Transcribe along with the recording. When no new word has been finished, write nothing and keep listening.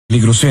El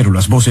grosero,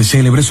 las voces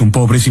célebres son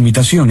pobres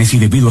imitaciones y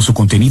debido a su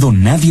contenido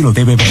nadie lo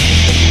debe ver.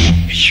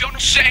 Yo no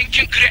sé en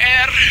quién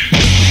creer.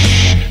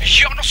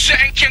 Yo no sé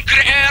en quién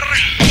creer.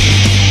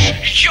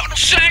 Yo no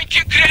sé en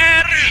quién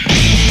creer.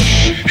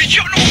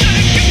 Yo no sé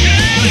en quién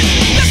creer.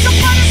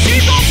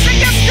 Desaparecidos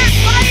en este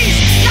país.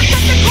 La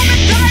gente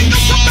comenta y no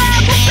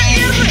sabemos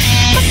seguir.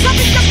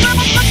 Pesadillas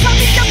nuevas,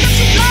 pesadillas de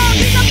ciudad.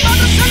 Y las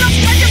madres en las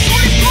calles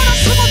con el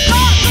corazón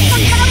motor. Los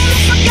sacaron de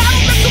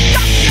su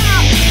casa.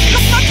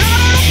 Los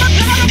mataron otra vez.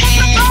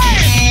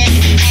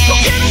 No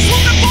quiero su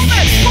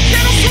reponer, no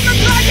quiero su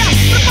metralla.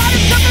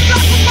 Prepárense de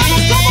brazos,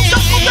 vamos todos a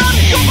jugar.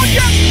 Yo voy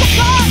a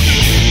tocar.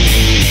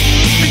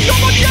 Yo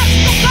voy a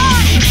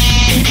tocar.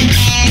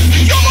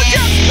 Yo voy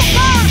a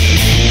tocar.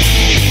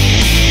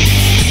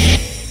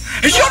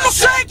 Yo no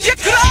sé qué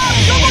creer.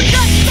 Yo voy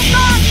a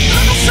tocar. Yo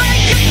no sé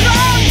qué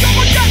creer. Yo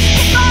voy a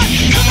tocar.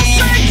 Yo no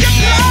sé qué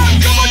creer.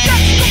 Yo voy a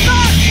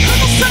tocar. Yo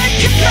no sé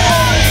qué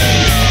creer.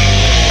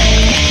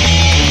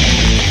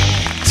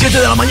 7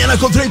 de la mañana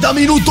con 30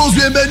 minutos,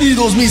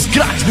 bienvenidos mis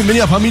cracks,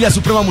 bienvenida familia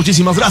Suprema,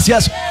 muchísimas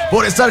gracias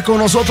por estar con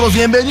nosotros,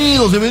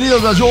 bienvenidos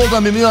a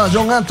Jordan, bienvenido a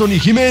John Anthony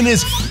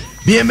Jiménez,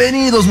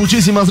 bienvenidos,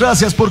 muchísimas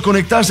gracias por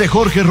conectarse,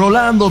 Jorge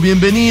Rolando,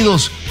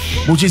 bienvenidos,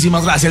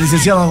 muchísimas gracias,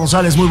 licenciada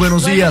González, muy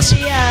buenos días,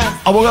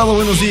 abogado,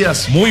 buenos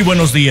días, muy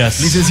buenos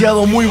días,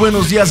 licenciado, muy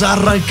buenos días,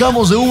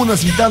 arrancamos de una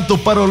sin tanto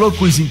paro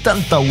loco y sin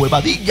tanta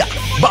huevadilla,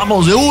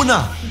 vamos de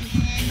una,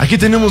 aquí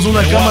tenemos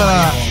una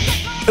cámara.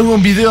 En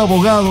un video,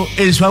 abogado,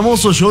 el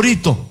famoso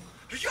chorito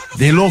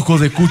del ojo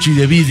de cuchi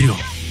de vidrio.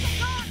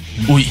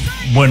 Uy,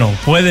 bueno,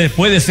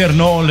 puede ser,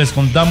 ¿no? Les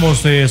contamos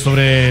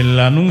sobre el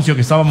anuncio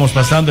que estábamos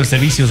pasando, el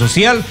servicio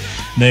social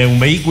de un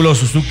vehículo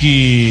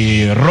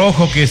Suzuki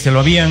rojo que se lo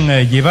habían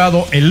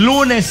llevado el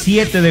lunes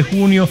 7 de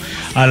junio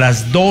a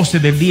las 12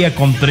 del día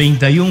con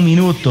 31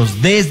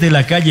 minutos desde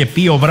la calle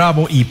Pío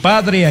Bravo y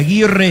Padre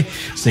Aguirre.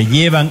 Se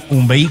llevan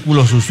un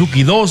vehículo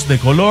Suzuki 2 de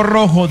color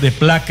rojo de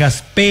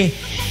placas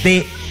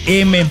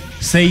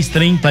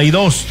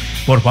PTM632.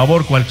 Por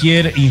favor,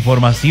 cualquier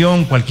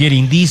información, cualquier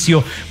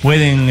indicio,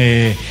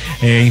 pueden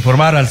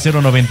informar al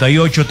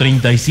 098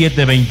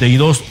 37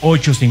 22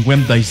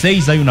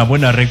 856. Hay una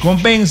buena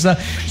recompensa.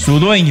 Su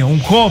dueño, un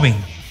joven,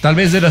 tal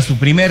vez era su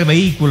primer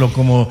vehículo,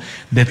 como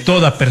de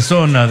toda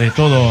persona, de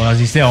todo,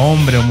 así sea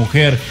hombre o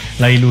mujer,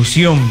 la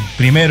ilusión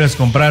primero es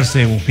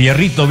comprarse un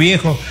fierrito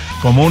viejo,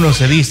 como uno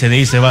se dice, de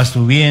ahí se va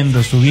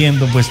subiendo,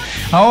 pues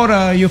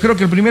ahora yo creo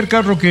que el primer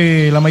carro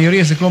que la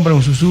mayoría se compra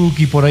un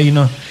Suzuki, por ahí,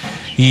 ¿no?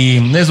 Y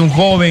es un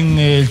joven,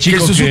 el chico.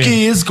 El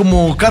Suzuki es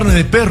como carne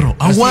de perro.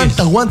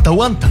 Aguanta.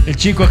 El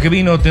chico que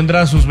vino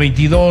tendrá sus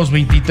 22,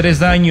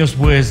 23 años,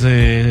 pues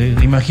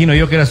imagino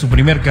yo que era su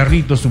primer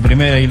carrito, su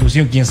primera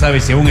ilusión. Quién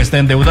sabe si aún está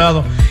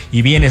endeudado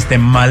y viene este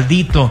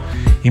maldito.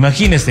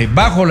 Imagínese,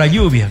 bajo la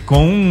lluvia,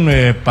 con un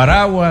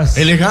paraguas.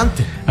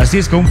 Elegante. Así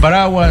es, con un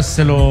paraguas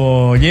se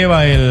lo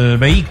lleva el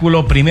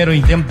vehículo. Primero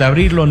intenta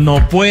abrirlo,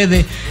 no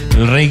puede.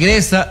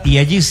 Regresa y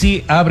allí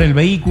sí abre el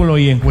vehículo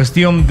y en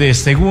cuestión de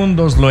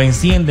segundos lo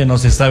enciende, no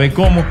se sabe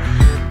cómo,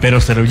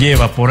 pero se lo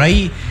lleva por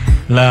ahí.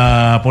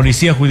 La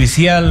policía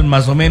judicial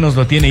más o menos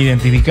lo tiene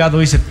identificado.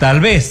 Dice,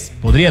 tal vez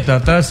podría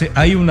tratarse,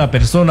 hay una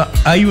persona,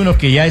 hay uno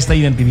que ya está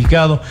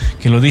identificado,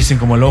 que lo dicen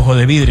como el ojo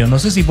de vidrio. No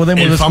sé si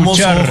podemos el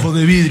famoso ojo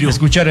de vidrio.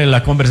 Escuchar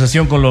la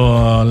conversación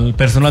con el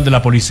personal de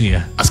la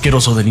policía.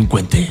 Asqueroso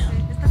delincuente. Está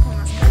con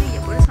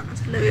mascarilla, por eso no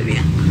se le ve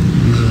bien.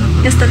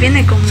 Esto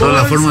viene con solo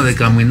la forma de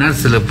caminar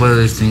se le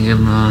puede distinguir,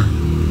 ¿no?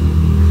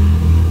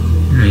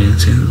 Bien,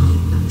 sí, ¿no?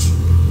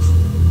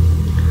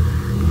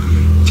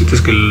 Es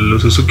que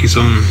los Suzuki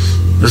son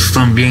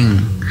bien.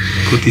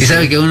 Cutísimos. Y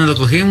sabe que uno lo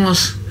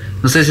cogimos,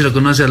 no sé si lo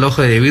conoce, al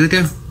ojo de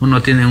vidrio.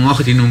 Uno tiene un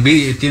ojo, tiene un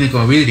vidrio, tiene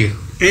como vidrio.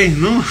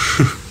 No.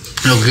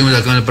 Lo cogimos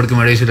acá en el Parque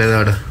María Isla de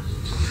Ahora.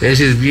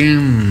 Ese es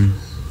bien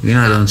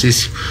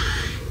aloncísimo.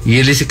 Y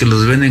él dice que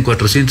los venden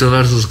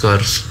 $400 sus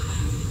carros.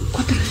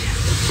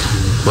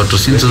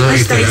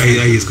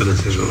 $400. Ahí es cuando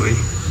se robó ahí.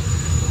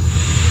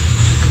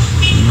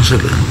 No sé.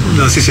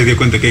 No, sí se dio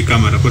cuenta que hay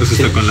cámara, por eso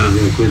sí, está con la.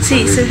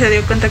 Sí, se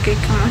dio cuenta que hay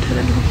cámara.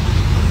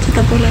 Se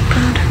tapó la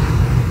cara.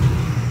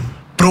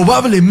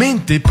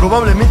 Probablemente,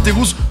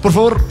 Gus, por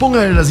favor,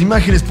 pónganle las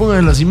imágenes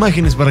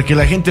para que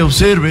la gente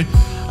observe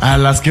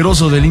al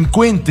asqueroso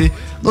delincuente.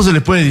 No se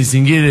le puede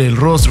distinguir el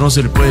rostro, no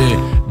se le puede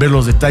ver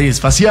los detalles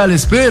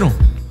faciales, pero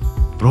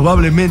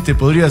probablemente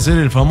podría ser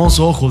el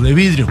famoso ojo de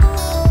vidrio.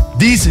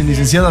 Dice,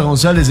 licenciada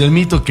González, del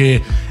mito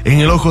que en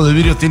el ojo de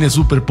vidrio tiene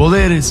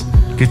superpoderes,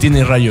 que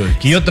tiene rayo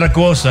X. Y otra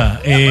cosa,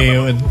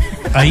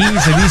 ahí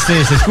se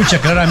escucha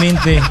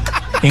claramente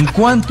en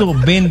cuánto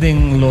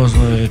venden los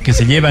que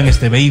se llevan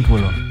este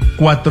vehículo.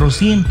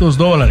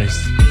 $400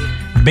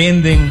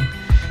 venden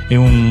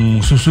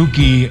un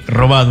Suzuki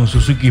robado, un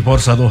Suzuki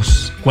Forza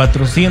 2.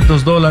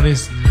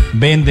 $400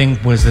 venden,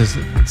 pues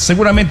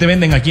seguramente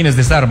venden a quienes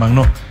desarman,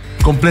 ¿no?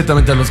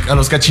 Completamente a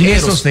los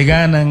cachineros. Esos se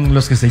ganan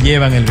los que se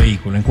llevan el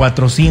vehículo en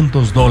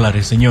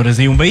 $400, señores.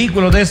 Y un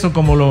vehículo de esto,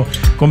 como lo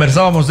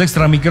conversábamos de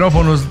extra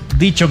micrófonos,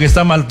 dicho que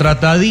está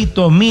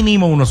maltratadito,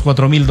 mínimo unos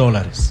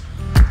 $4,000.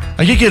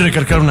 Aquí hay que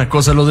recalcar una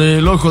cosa, lo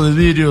del ojo de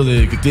vidrio,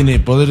 de que tiene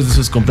poderes,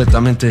 eso es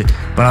completamente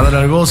para dar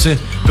al goce.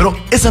 Pero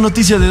esa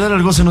noticia de dar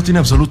al goce no tiene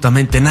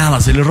absolutamente nada.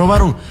 Se le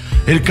robaron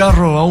el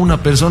carro a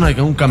una persona,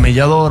 a un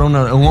camellador, a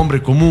un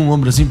hombre común, un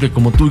hombre simple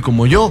como tú y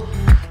como yo.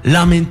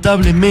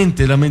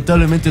 Lamentablemente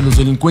los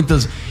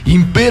delincuentes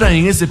imperan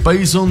en este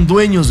país, son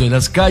dueños de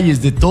las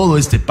calles de todo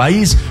este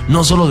país,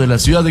 no solo de la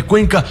ciudad de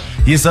Cuenca,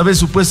 y esta vez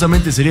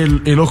supuestamente sería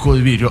el ojo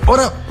de vidrio.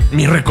 Ahora,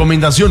 mi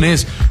recomendación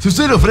es, si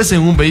usted le ofrecen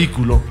un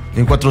vehículo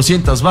en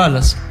 400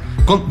 balas,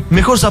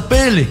 mejor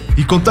sapele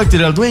y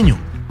contáctele al dueño.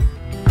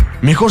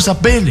 Mejor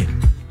sapele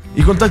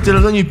y contáctele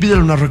al dueño y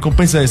pídele una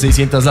recompensa de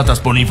 600 latas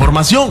por la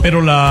información.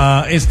 Pero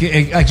es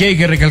que aquí hay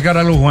que recalcar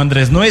algo, Juan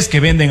Andrés. No es que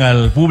venden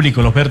al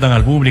público, lo ofertan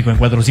al público en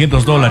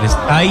 $400.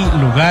 Hay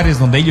lugares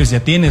donde ellos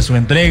ya tienen su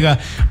entrega.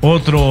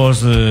 Otros,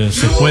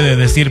 se puede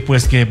decir,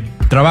 pues, que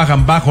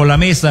trabajan bajo la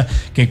mesa,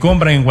 que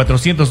compran en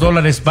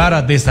 $400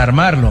 para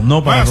desarmarlo,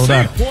 no para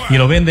rodar. Y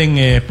lo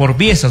venden por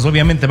piezas.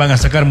 Obviamente van a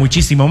sacar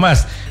muchísimo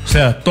más. O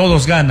sea,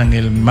 todos ganan.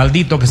 El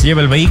maldito que se lleva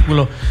el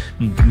vehículo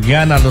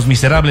gana los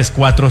miserables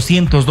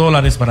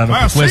 $400 para lo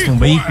que cuesta un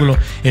vehículo.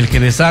 El que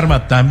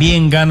desarma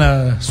también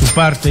gana su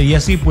parte, y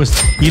así pues.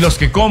 Y los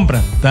que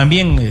compran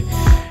también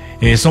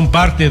son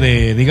parte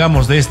de,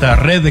 digamos, de esta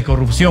red de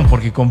corrupción,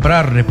 porque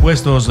comprar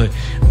repuestos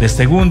de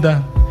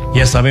segunda,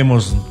 ya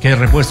sabemos qué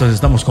repuestos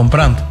estamos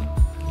comprando.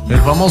 El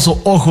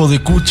famoso ojo de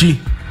cuchi.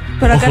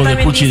 Pero acá ojo de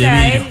también cuchi dice de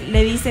a vidrio. él,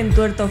 le dicen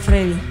tuerto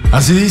Freddy.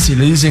 Así dice,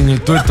 le dicen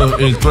el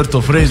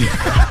tuerto Freddy.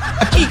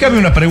 Aquí cabe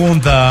una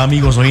pregunta,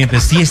 amigos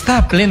oyentes. Si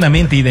está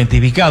plenamente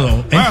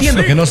identificado,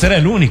 entiendo que no será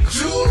el único,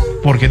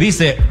 porque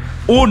dice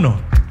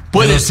uno.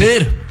 Puede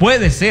ser.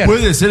 Puede ser.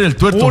 Puede ser el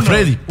tuerto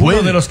Freddy.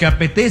 Uno de los que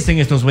apetecen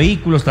estos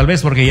vehículos, tal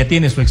vez porque ya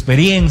tiene su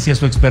experiencia,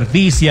 su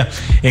experticia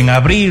en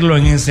abrirlo,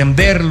 en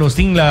encenderlo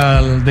sin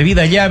la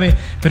debida llave,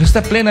 pero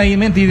está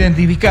plenamente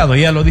identificado.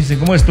 Ya lo dicen.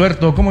 ¿Cómo es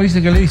tuerto? ¿Cómo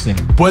dice que le dicen?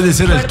 Puede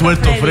ser el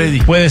tuerto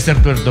Freddy. Puede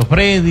ser tuerto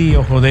Freddy,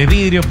 ojo de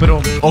vidrio,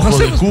 pero ojo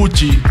de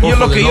cuchi. Yo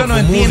lo que yo no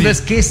entiendo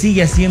es qué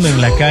sigue haciendo en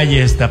la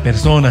calle esta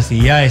persona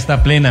si ya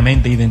está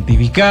plenamente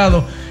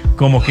identificado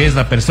como que es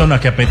la persona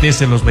que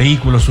apetece los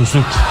vehículos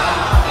Suzuki.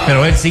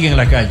 Pero él sigue en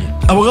la calle.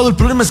 Abogado, el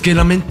problema es que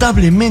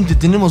lamentablemente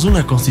tenemos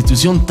una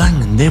constitución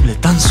tan endeble,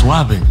 tan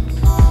suave,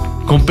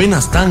 con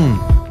penas tan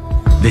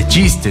de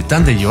chiste,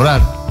 tan de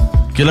llorar,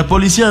 que la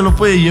policía lo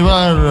puede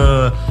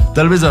llevar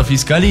tal vez a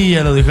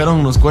fiscalía, lo dejarán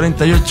unos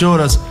 48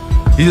 horas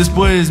y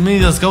después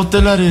medidas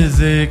cautelares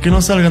de que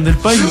no salgan del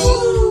país.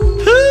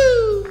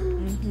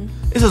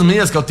 Esas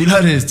medidas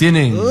cautelares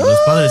tienen los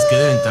padres que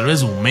deben tal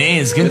vez un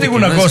mes. Te digo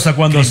una cosa,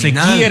 cuando se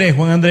quiere,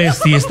 Juan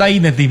Andrés, si está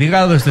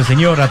identificado este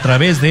señor, a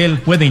través de él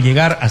pueden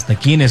llegar hasta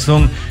quiénes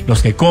son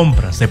los que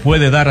compran. Se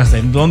puede dar hasta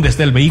en dónde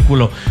está el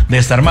vehículo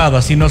desarmado,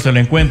 así no se lo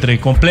encuentre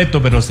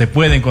completo, pero se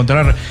puede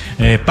encontrar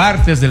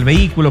partes del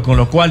vehículo, con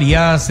lo cual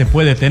ya se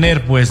puede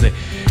tener pues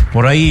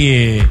por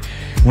ahí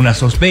una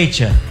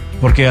sospecha.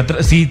 Porque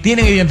si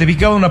tienen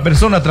identificado a una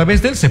persona a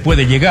través de él, se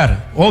puede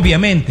llegar.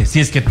 Obviamente, si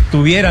es que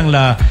tuvieran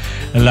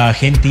la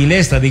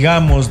gentileza,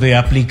 digamos, de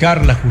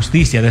aplicar la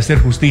justicia, de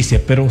hacer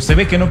justicia, pero se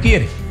ve que no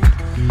quiere.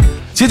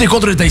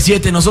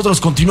 7:37,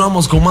 nosotros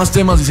continuamos con más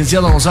temas,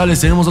 licenciado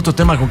González. Tenemos otro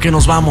tema, ¿con qué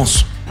nos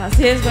vamos?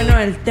 Así es, bueno,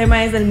 el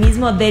tema es del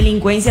mismo,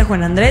 delincuencia,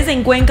 Juan Andrés.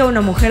 En Cuenca, una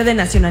mujer de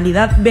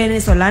nacionalidad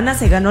venezolana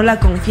se ganó la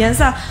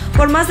confianza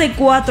por más de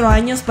 4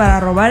 años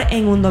para robar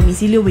en un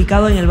domicilio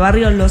ubicado en el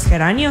barrio Los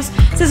Geranios.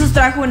 Se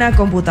sustrajo una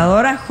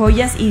computadora,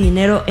 joyas y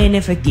dinero en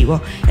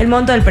efectivo. El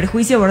monto del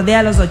perjuicio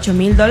bordea los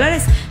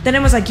 $8,000.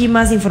 Tenemos aquí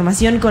más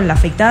información con la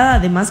afectada,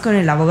 además con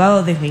el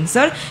abogado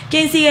defensor,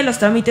 quien sigue los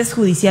trámites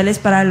judiciales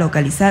para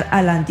localizar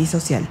a la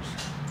antisocial.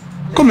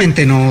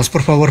 Coméntenos,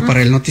 por favor,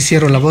 para el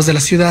noticiero La Voz de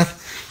la Ciudad,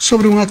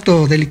 sobre un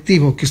acto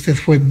delictivo que usted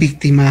fue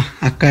víctima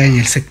acá en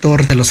el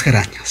sector de Los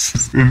Geranios.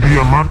 El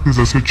día martes,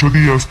 hace 8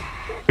 días,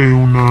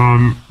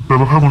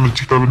 trabajaba una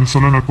chica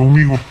venezolana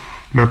conmigo,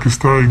 la que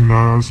está en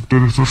las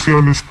redes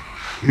sociales.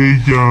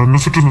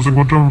 Nosotros nos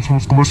encontrábamos,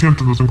 somos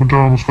comerciantes, nos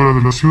encontrábamos fuera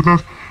de la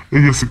ciudad.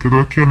 Ella se quedó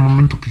aquí al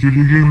momento que yo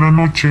llegué en la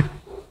noche.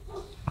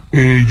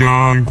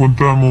 Ya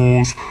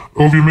encontramos,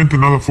 obviamente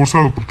nada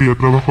forzado, porque ella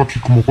trabajó aquí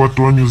como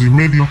 4 años y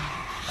medio.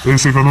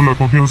 Se ganó la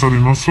confianza de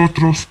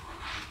nosotros.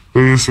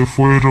 Se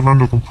fue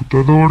robando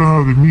computadora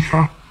de mi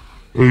hija,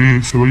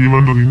 se va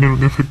llevando dinero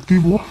en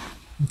efectivo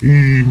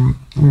y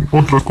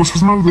otras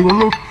cosas más de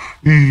valor,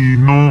 y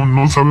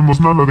no sabemos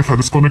nada, deja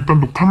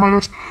desconectando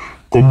cámaras.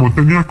 Como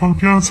tenía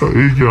confianza,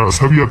 ella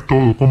sabía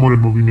todo, cómo era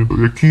el movimiento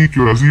de aquí, qué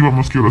horas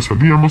íbamos, qué horas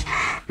salíamos.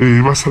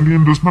 Va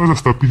saliendo, es más,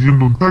 hasta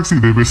pidiendo un taxi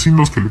de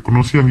vecinos que le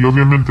conocían, y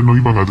obviamente no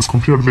iban a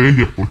desconfiar de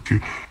ella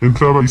porque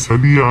entraba y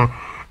salía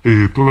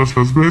todas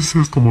las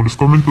veces. Como les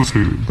comento,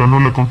 se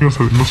ganó la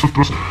confianza de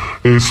nosotros.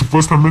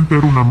 Supuestamente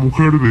era una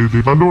mujer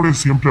de valores,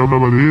 siempre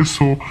hablaba de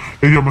eso.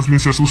 Ella más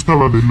bien se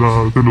asustaba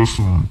de los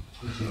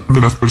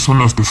de las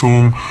personas que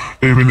son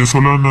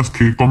venezolanas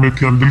que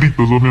cometían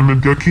delitos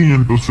obviamente aquí,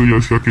 entonces ella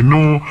decía que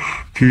no,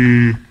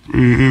 que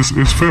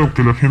es feo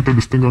que la gente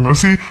les tengan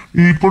así,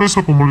 y por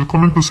eso, como les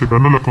comento, se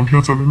ganó la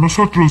confianza de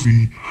nosotros,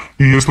 y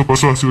esto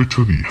pasó hace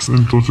 8 días.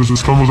 Entonces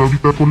estamos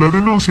ahorita por la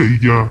denuncia y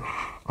ya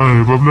va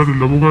a hablar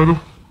el abogado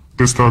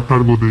que está a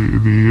cargo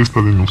de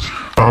esta denuncia.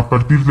 A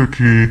partir de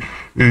que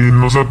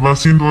nos va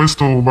haciendo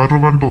esto, va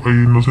robando,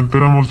 nos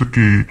enteramos de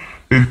que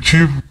el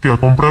chip que ha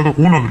comprado,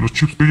 uno de los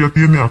chips que ella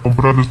tiene, ha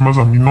comprado es más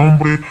a mi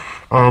nombre,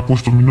 ha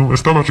puesto mi nombre,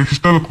 estaba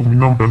registrado con mi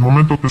nombre. Al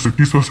momento que se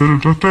quiso hacer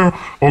el rastreo,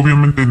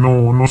 obviamente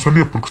no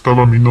salía porque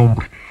estaba mi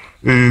nombre.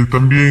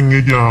 También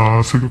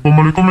ella,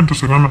 como le comento,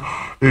 se gana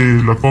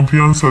la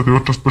confianza de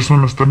otras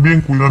personas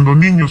también cuidando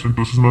niños,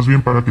 entonces más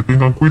bien para que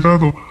tengan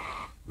cuidado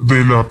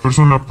de la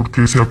persona,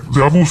 porque se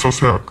abusa, o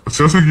sea,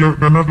 se hace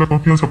ganar la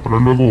confianza para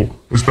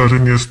luego estar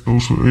en esto,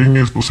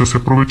 o sea, se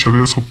aprovecha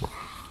de eso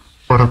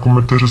para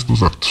cometer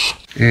estos actos.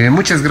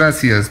 Muchas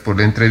gracias por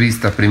la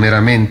entrevista,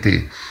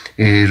 primeramente.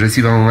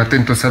 Reciban un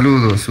atento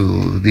saludo,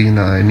 su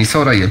digna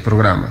emisora y el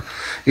programa.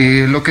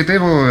 Lo que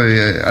debo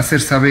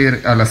hacer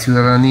saber a la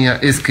ciudadanía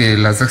es que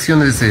las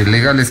acciones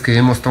legales que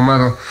hemos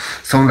tomado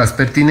son las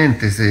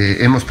pertinentes.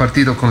 Hemos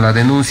partido con la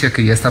denuncia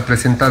que ya está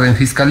presentada en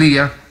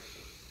Fiscalía,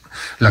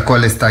 la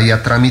cual está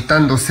ya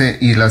tramitándose,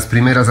 y las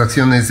primeras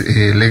acciones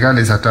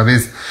legales a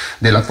través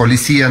de la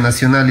Policía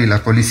Nacional y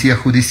la Policía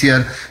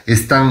Judicial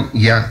están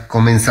ya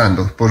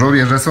comenzando. Por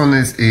obvias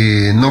razones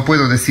no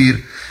puedo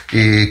decir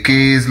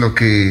qué es lo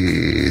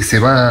que se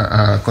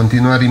va a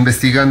continuar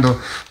investigando,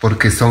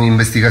 porque son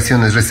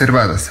investigaciones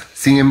reservadas.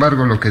 Sin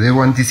embargo, lo que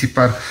debo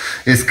anticipar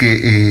es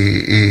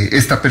que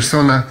esta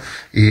persona,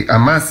 a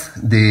más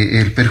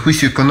del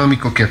perjuicio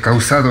económico que ha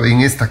causado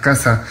en esta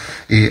casa,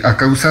 ha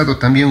causado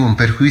también un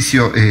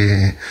perjuicio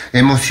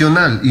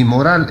emocional y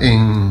moral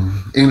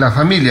en la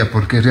familia,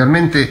 porque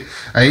realmente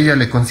a ella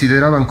le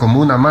consideraban como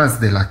una más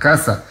de la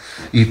casa,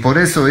 y por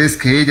eso es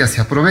que ella se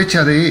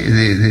aprovecha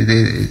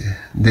de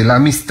la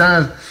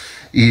amistad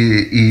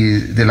y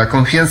de la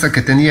confianza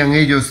que tenían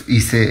ellos,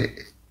 y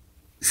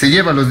se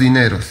lleva los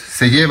dineros,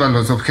 se lleva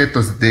los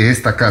objetos de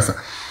esta casa.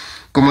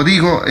 Como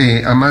digo,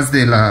 a más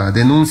de la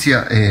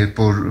denuncia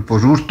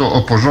por hurto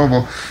o por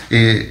robo,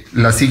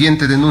 la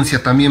siguiente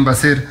denuncia también va a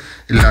ser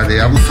la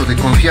de abuso de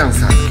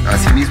confianza.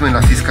 Asimismo, en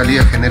la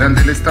Fiscalía General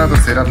del Estado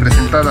será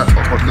presentada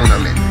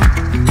oportunamente.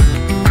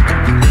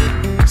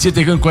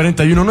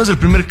 7:41, no es el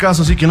primer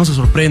caso, así que no se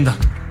sorprenda.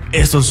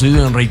 Esto ha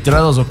sucedido en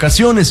reiteradas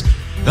ocasiones.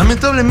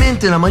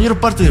 Lamentablemente, la mayor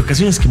parte de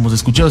ocasiones que hemos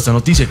escuchado esta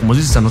noticia, como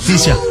dice esta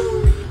noticia,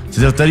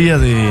 se trataría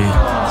de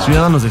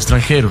ciudadanos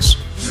extranjeros.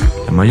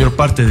 La mayor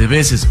parte de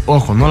veces,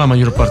 ojo, no la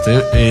mayor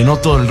parte, no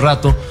todo el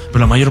rato, pero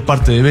la mayor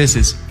parte de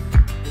veces,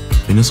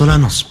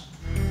 venezolanos.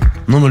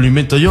 No me lo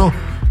invento yo,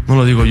 no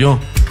lo digo yo,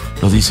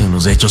 lo dicen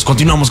los hechos.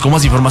 Continuamos con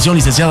más información,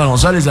 licenciada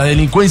González. La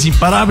delincuencia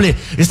imparable,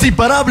 está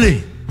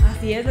imparable.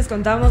 Así es, les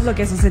contamos lo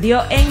que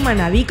sucedió en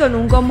Manabí. Con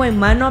un combo en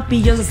mano,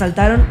 pillos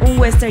asaltaron un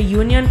Western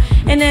Union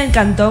en el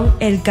cantón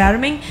El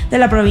Carmen de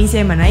la provincia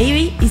de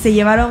Manabí y se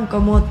llevaron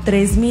como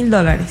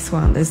 $3,000,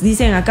 Juan. Les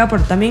dicen acá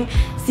por también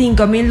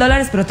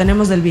 $5,000, pero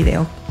tenemos el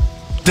video.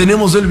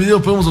 Tenemos el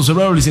video, podemos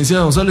observar a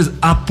licenciada González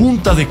a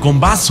punta de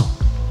combazo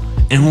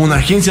en una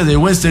agencia de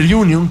Western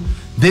Union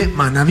de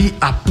Manabí.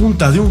 A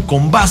punta de un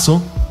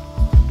combazo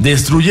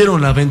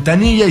destruyeron la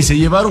ventanilla y se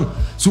llevaron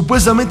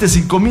supuestamente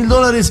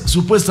 $5,000,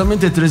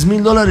 supuestamente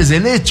 $3,000.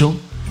 El hecho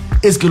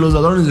es que los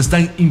ladrones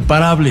están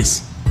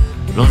imparables.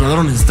 Los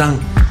ladrones están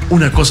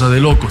una cosa de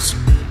locos.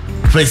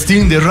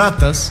 Festín de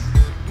ratas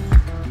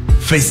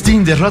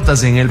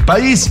en el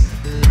país.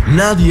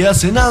 Nadie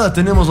hace nada.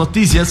 Tenemos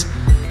noticias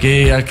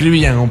que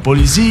acribillan a un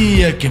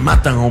policía, que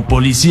matan a un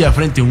policía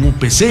frente a un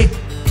UPC.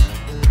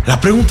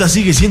 La pregunta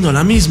sigue siendo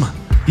la misma.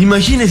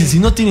 Imagínense si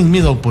no tienen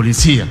miedo a un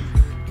policía.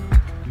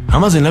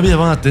 Jamás en la vida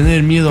van a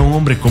tener miedo a un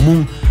hombre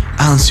común,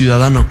 a un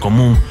ciudadano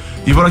común.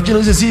 Y por aquí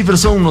nos dice, sí, pero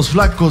son unos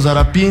flacos,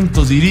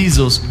 harapientos,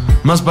 irizos,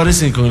 más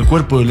parecen con el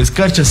cuerpo de la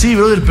escarcha. Sí,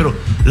 brother, pero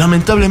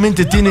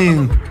lamentablemente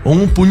tienen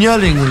un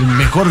puñal en el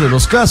mejor de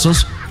los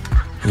casos.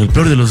 En el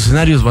peor de los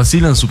escenarios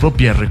vacilan su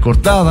propia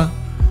recortada,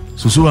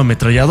 su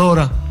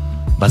subametralladora,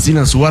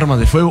 vacilan su arma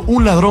de fuego.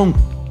 Un ladrón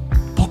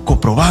poco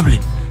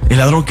probable, el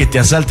ladrón que te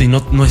asalta y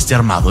no esté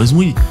armado.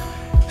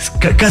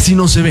 Casi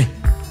no se ve,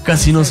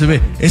 casi no se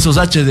ve. Esos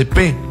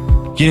HDP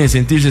quieren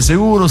sentirse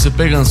seguros, se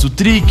pegan su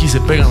triqui, se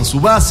pegan su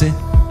base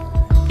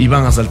y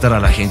van a asaltar a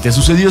la gente.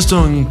 Sucedió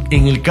esto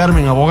en el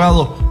Carmen,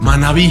 abogado,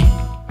 Manabí.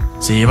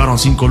 Se llevaron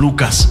 5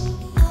 lucas.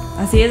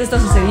 Así es, esto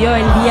sucedió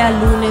el día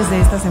lunes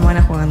de esta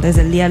semana, Juan.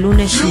 Desde el día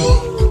lunes, sí.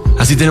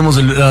 Así tenemos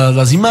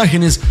las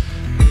imágenes.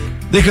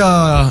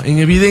 Deja en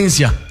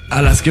evidencia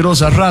a la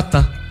asquerosa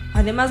rata.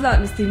 Además la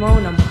lastimó a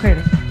una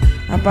mujer,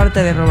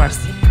 aparte de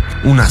robarse.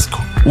 Un asco,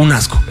 un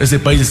asco. Este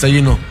país está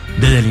lleno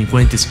de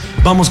delincuentes.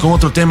 Vamos con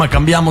otro tema,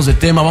 cambiamos de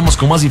tema, vamos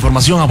con más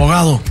información,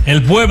 abogado.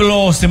 El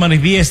pueblo se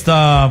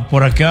manifiesta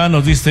por acá,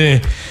 nos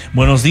dice: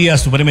 buenos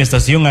días, Suprema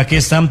Estación, ¿a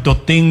qué santo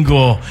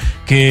tengo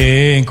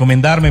que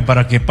encomendarme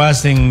para que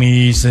pasen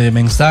mis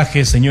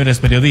mensajes, señores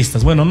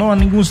periodistas? Bueno, no a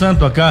ningún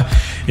santo, acá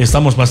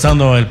estamos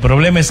pasando. El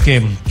problema es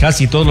que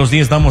casi todos los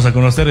días damos a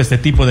conocer este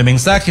tipo de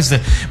mensajes.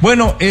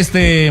 Bueno,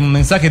 este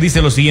mensaje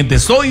dice lo siguiente: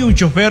 soy un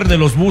chofer de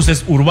los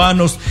buses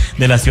urbanos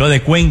de la ciudad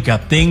de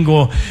Cuenca.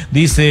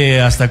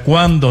 Dice, ¿hasta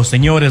cuándo,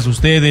 señores,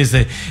 ustedes,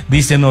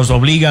 dice, nos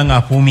obligan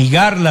a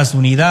fumigar las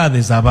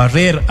unidades, a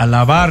barrer, a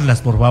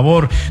lavarlas? Por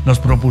favor, nos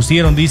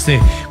propusieron, dice,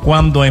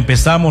 cuando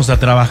empezamos a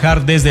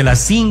trabajar desde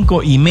las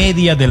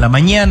 5:30 de la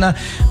mañana,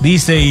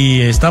 dice,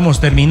 y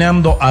estamos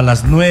terminando a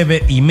las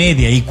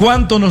 9:30. ¿Y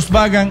cuánto nos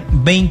pagan?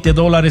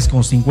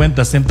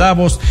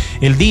 $20.50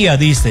 el día,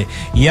 dice.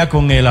 Y ya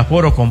con el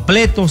aforo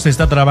completo se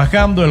está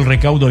trabajando, el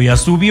recaudo ya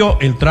subió,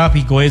 el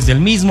tráfico es del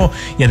mismo,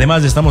 y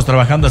además estamos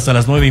trabajando hasta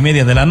las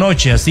 9:30 de la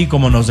noche, así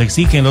como nos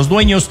exigen los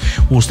dueños.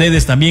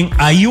 Ustedes también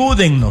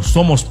ayúdennos,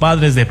 somos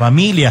padres de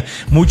familia,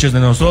 muchos de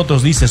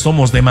nosotros, dice,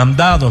 somos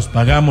demandados,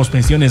 pagamos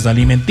pensiones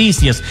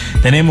alimenticias,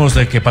 tenemos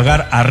que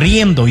pagar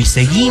arriendo y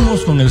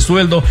seguimos con el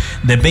sueldo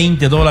de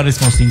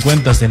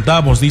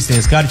 $20.50, dice.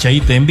 Escarcha,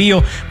 ahí te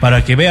envío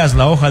para que veas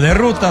la hoja de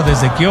ruta,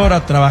 desde qué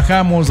hora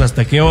trabajamos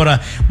hasta qué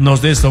hora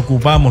nos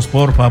desocupamos.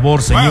 Por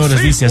favor,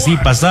 señores, dice, así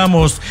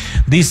pasamos,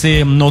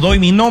 dice, no doy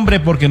mi nombre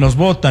porque nos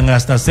votan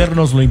hasta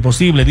hacernos lo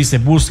imposible, dice,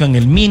 buscan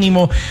el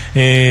mínimo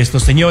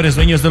estos señores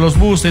dueños de los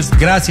buses.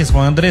 Gracias,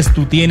 Juan Andrés,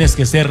 tú tienes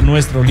que ser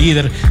nuestro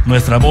líder,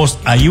 nuestra voz,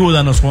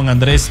 ayúdanos, Juan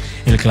Andrés,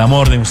 el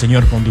clamor de un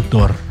señor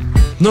conductor.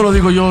 No lo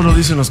digo yo, lo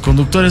dicen los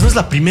conductores, no es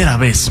la primera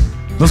vez.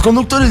 Los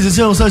conductores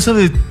decían,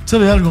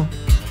 ¿sabe algo?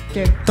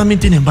 ¿Qué? También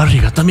tienen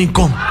barriga, también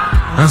comen.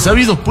 Han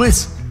sabido,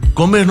 pues,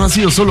 comer, no han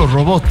sido solo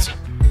robots.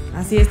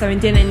 Así es, también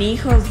tienen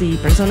hijos y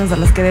personas a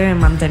las que deben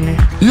mantener.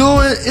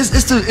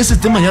 Ese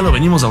tema ya lo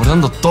venimos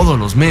abordando todos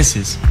los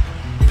meses.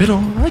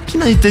 Pero aquí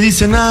nadie te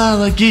dice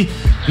nada, aquí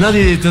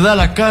nadie te da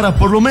la cara.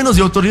 Por lo menos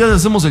de autoridades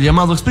hacemos el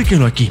llamado,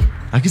 explíquenlo aquí.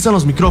 Aquí están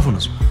los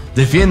micrófonos.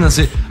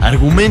 Defiéndanse,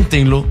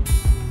 argumentenlo.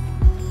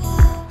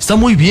 Está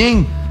muy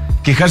bien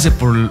quejarse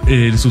por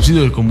el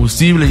subsidio del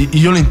combustible y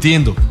yo lo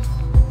entiendo.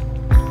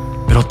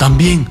 Pero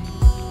también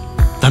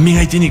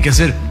ahí tiene que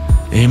hacer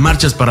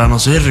marchas para, no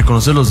sé,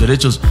 reconocer los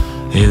derechos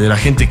de la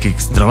gente que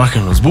trabaja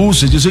en los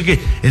buses. Yo sé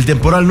que el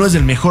temporal no es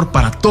el mejor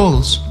para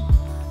todos,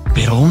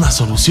 pero una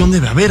solución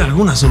debe haber,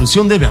 alguna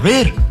solución debe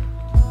haber.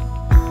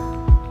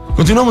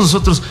 Continuamos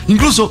nosotros.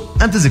 Incluso,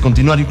 antes de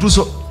continuar,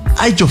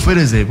 hay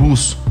choferes de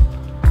bus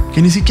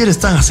que ni siquiera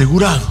están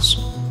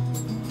asegurados,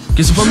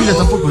 que su familia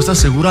tampoco está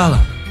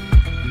asegurada.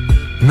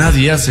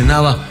 Nadie hace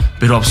nada,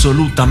 pero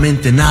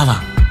absolutamente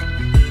nada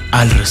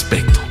al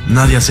respecto.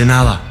 Nadie hace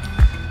nada.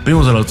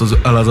 Pedimos a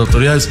las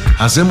autoridades,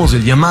 hacemos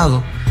el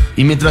llamado,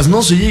 y mientras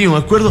no se llegue a un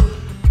acuerdo,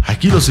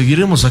 aquí lo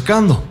seguiremos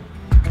sacando.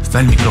 Está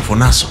el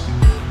microfonazo.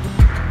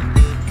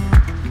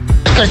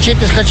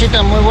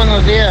 Escarchita, muy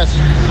buenos días.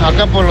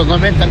 Acá por los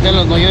 90, acá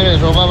los mayores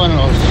robaban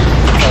las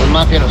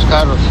mafias los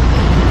carros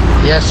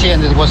y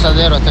hacían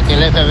desguazadero hasta que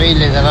el FBI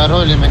les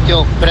agarró y les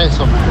metió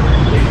preso.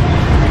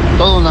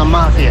 Toda una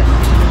mafia.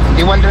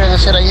 Igual deben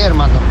hacer ayer,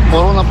 hermano.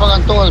 Por uno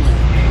pagan todos, man.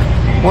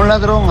 Un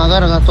ladrón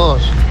agarran a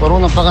todos. Por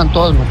uno pagan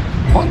todos, man.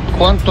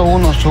 ¿Cuánto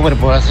uno sufre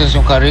por hacerse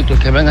un carrito y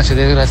que venga ese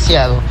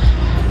desgraciado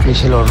y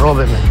se lo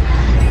robe, man,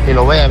 y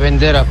lo vaya a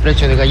vender a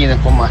precio de gallina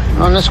con mar?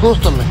 No es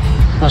justo, man.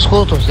 No es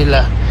justo. Si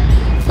las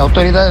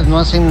autoridades no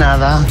hacen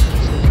nada,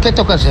 ¿qué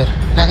toca hacer?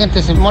 La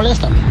gente se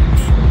molesta, man.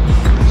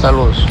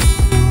 Saludos.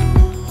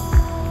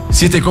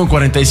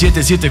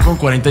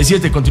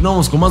 7:47,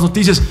 continuamos con más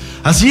noticias.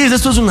 Así es,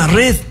 esto es una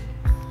red.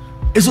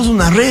 Eso es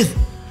una red.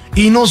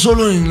 Y no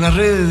solo en la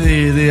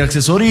red de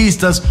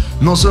accesoristas,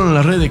 no solo en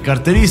la red de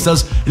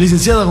carteristas.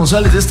 Licenciada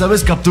González, esta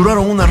vez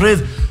capturaron una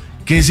red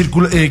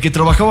que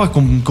trabajaba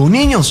con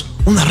niños,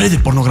 una red de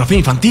pornografía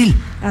infantil.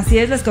 Así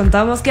es, les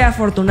contamos que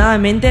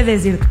afortunadamente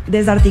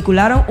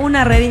desarticularon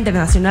una red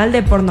internacional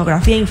de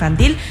pornografía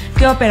infantil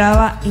que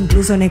operaba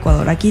incluso en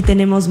Ecuador. Aquí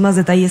tenemos más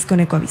detalles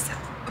con Ecoavisa.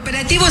 El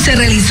operativo se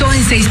realizó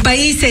en 6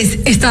 países: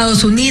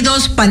 Estados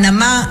Unidos,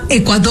 Panamá,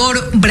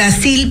 Ecuador,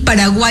 Brasil,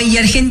 Paraguay y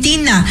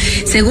Argentina.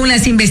 Según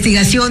las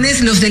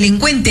investigaciones, los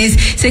delincuentes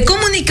se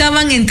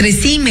comunicaban entre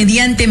sí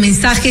mediante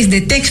mensajes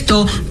de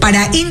texto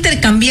para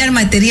intercambiar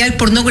material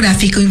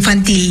pornográfico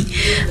infantil.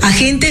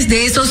 Agentes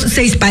de esos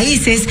 6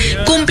 países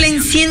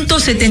cumplen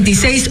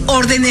 176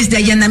 órdenes de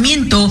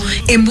allanamiento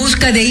en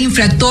busca de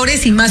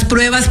infractores y más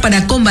pruebas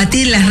para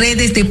combatir las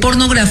redes de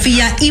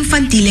pornografía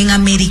infantil en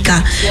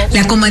América.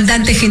 La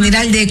comandante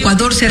general de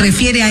Ecuador se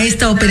refiere a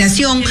esta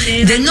operación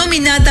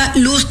denominada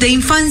Luz de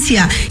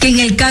Infancia, que en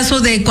el caso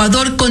de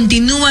Ecuador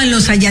continúan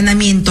los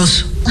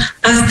allanamientos.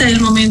 hasta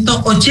el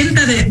momento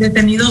 80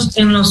 detenidos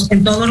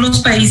en todos los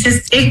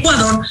países.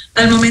 Ecuador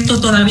al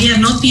momento todavía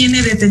no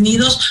tiene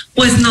detenidos,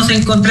 pues nos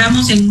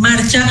encontramos en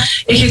marcha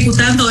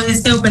ejecutando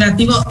este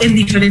operativo en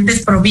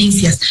diferentes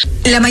provincias.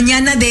 La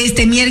mañana de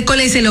este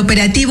miércoles el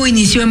operativo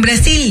inició en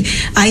Brasil.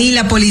 Ahí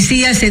la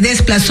policía se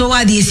desplazó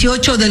a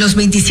 18 de los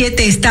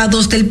 27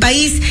 estados del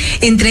país,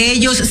 entre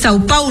ellos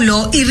Sao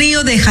Paulo y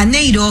Río de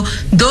Janeiro,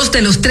 2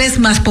 de los 3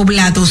 más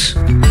poblados.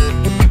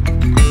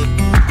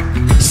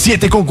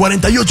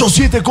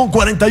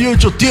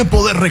 7:48,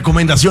 tiempo de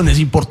recomendaciones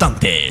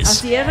importantes.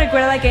 Así es,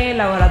 recuerda que en el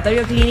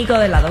laboratorio clínico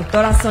de la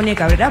doctora Sonia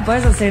Cabrera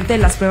puedes hacerte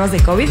las pruebas de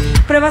COVID,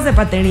 pruebas de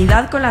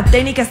paternidad con la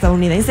técnica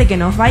estadounidense que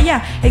no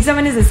falla,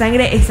 exámenes de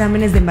sangre,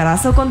 exámenes de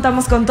embarazo.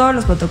 Contamos con todos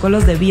los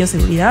protocolos de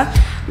bioseguridad.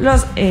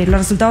 Los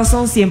resultados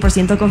son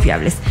 100%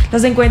 confiables.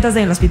 Los encuentras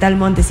en el Hospital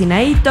Monte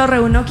Sinaí, Torre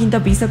 1,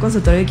 quinto piso,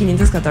 consultorio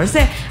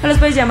 514. A los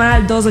puedes llamar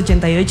al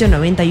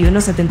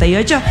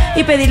 288-9178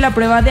 y pedir la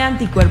prueba de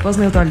anticuerpos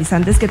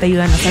neutralizantes que te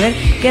ayudan a saber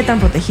qué tan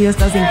protegido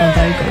estás de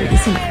encontrar el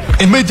COVID-19.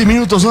 En 20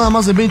 minutos, nada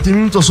más de 20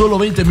 minutos, solo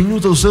 20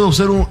 minutos, usted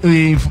observa,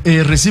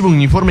 recibe un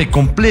informe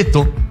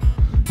completo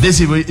de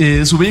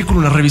su vehículo,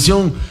 una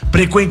revisión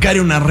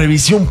precuencaria, una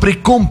revisión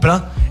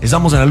precompra.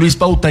 Estamos en la Luis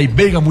Pauta y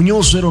Vega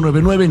Muñoz,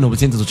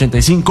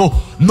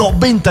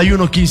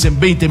 099-985-9115. En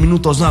 20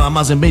 minutos, nada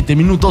más en 20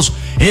 minutos.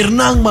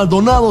 Hernán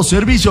Maldonado,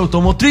 Servicio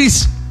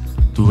Automotriz.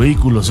 Tu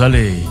vehículo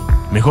sale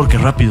mejor que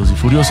Rápidos y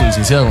Furiosos,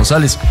 licenciada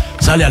González.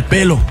 Sale al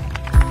pelo.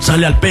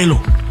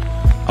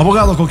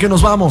 Abogado, ¿con qué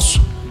nos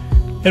vamos?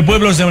 El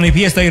pueblo se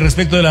manifiesta y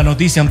respecto de la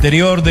noticia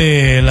anterior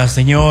de la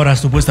señora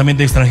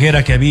supuestamente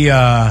extranjera que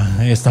había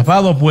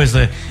estafado, pues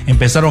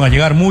empezaron a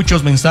llegar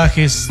muchos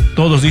mensajes,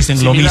 todos dicen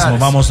similares. Lo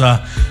mismo. Vamos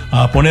a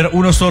poner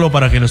uno solo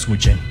para que lo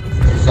escuchen.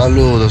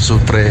 Saludos,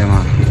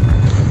 Suprema.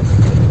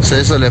 Pues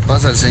eso le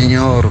pasa al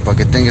señor para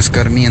que tenga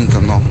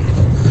escarmiento, ¿no?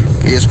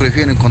 Ellos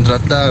prefieren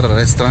contratar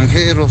a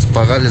extranjeros,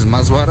 pagarles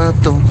más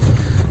barato,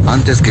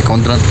 antes que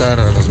contratar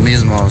a los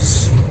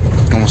mismos,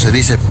 como se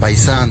dice,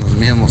 paisanos,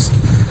 mismos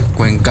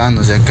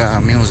cuencanos de acá,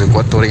 mismos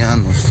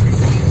ecuatorianos.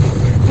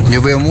 Yo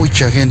veo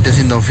mucha gente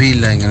haciendo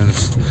fila en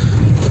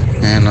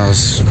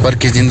los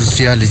parques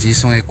industriales y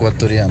son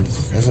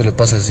ecuatorianos. Eso le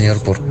pasa al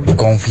señor por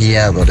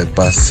confiado, le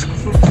pasa.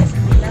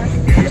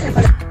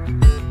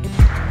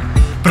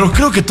 Pero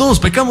creo que todos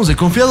pecamos de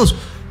confiados.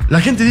 La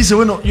gente dice,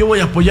 bueno, yo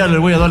voy a apoyarle,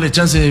 voy a darle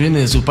chance, viene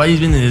de su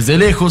país, viene desde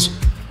lejos,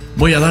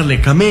 voy a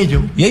darle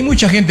camello. Y hay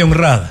mucha gente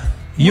honrada.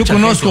 Yo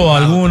conozco a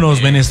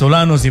algunos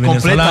venezolanos y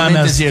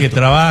venezolanas que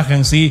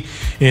trabajan,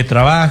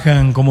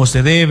 trabajan como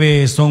se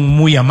debe, son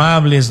muy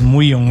amables,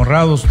 muy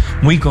honrados,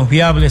 muy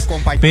confiables,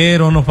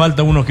 pero no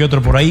falta uno que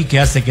otro por ahí que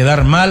hace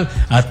quedar mal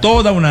a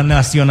toda una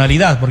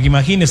nacionalidad, porque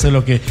imagínense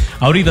lo que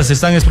ahorita se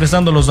están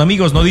expresando los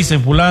amigos, no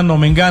dicen fulano,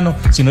 mengano,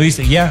 sino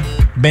dicen ya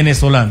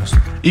venezolanos.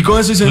 Y con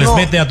eso dicen les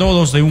mete a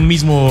todos en un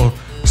mismo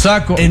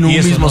saco. En un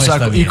mismo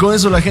saco. Y con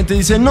eso la gente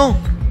dice, no,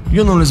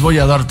 yo no les voy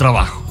a dar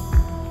trabajo.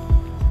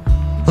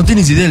 No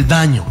tienes idea del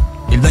daño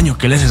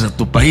que le haces a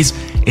tu país,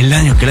 el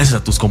daño que le haces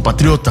a tus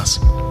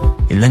compatriotas,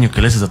 el daño que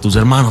le haces a tus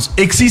hermanos.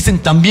 Existen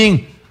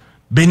también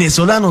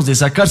venezolanos de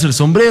sacarse el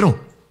sombrero,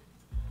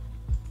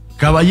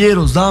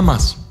 caballeros,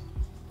 damas.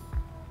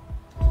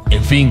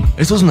 En fin,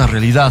 eso es una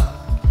realidad.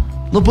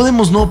 No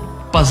podemos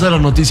no pasar la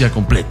noticia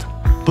completa.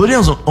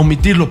 Podríamos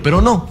omitirlo,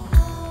 pero no.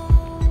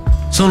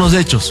 Son los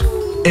hechos,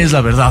 es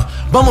la verdad.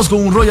 Vamos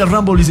con un Royal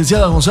Rumble,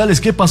 licenciada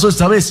González. ¿Qué pasó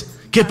esta vez?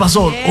 ¿Qué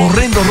pasó?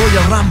 Horrendo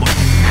Royal Rumble.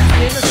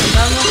 Nos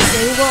contamos que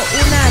hubo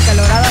una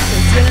acalorada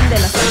sesión de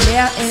la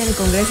Asamblea en el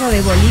Congreso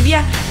de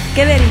Bolivia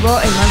que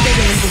derivó en martes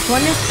de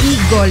empujones y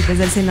golpes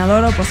del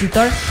senador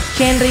opositor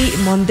Henry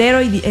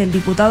Montero y el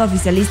diputado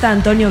oficialista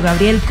Antonio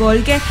Gabriel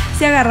Colque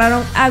se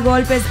agarraron a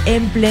golpes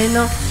en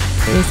pleno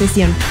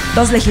sesión.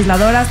 Dos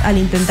legisladoras, al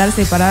intentar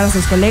separar a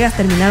sus colegas,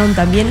 terminaron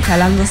también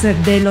jalándose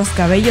de los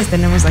cabellos.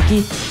 Tenemos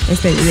aquí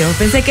este video.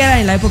 Pensé que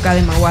era en la época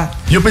de Mauad.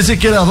 Yo pensé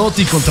que era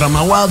Dotti contra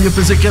Mauad. Yo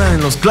pensé que eran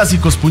en los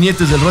clásicos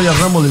puñetes del Royal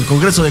Rumble del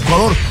Congreso de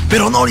Ecuador.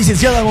 Pero no,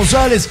 licenciada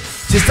González.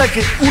 Se está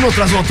que uno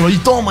tras otro. Y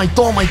toma.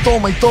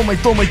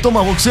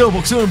 Boxeo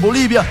en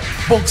Bolivia.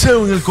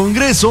 Boxeo en el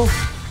Congreso.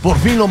 Por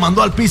fin lo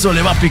mandó al piso,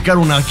 le va a aplicar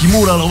una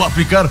kimura, lo va a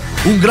aplicar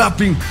un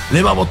grappling,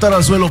 le va a botar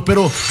al suelo,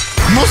 pero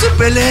no se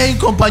peleen,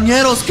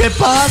 compañeros, ¿qué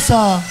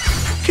pasa?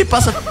 ¿Qué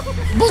pasa?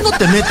 Vos no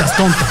te metas,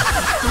 tonta.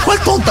 ¿Cuál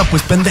tonta?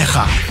 Pues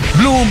pendeja.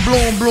 Blum.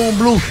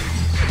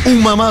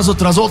 Un mamazo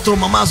tras otro,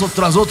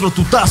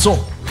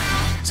 tutazo.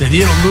 Se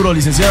dieron duro,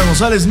 licenciada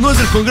González. No es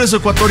del Congreso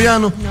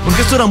ecuatoriano,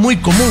 porque esto era muy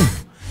común.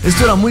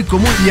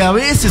 Y a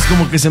veces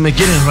como que se me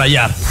quieren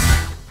rayar.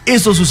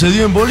 Eso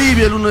sucedió en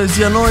Bolivia. El uno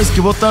decía, no, es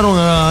que votaron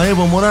a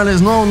Evo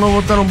Morales. No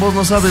votaron, vos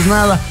no sabes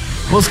nada.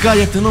 Vos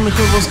cállate, no,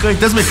 mejor vos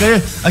cállate. Hazme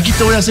callar, aquí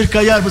te voy a hacer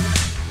callar.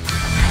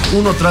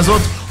 Uno tras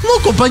otro.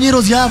 No,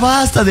 compañeros, ya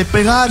basta de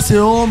pegarse,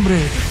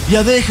 hombre.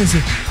 Ya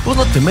déjense. Vos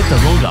no te metas,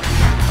 Olga.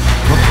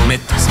 No te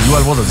metas.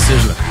 Igual vos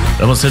haces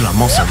Vamos a ser la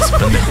moza de ese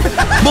pendejo.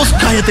 Vos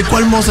cállate,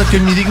 ¿cuál moza? Que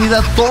mi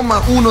dignidad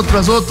toma uno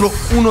tras otro.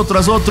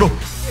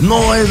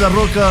 No es La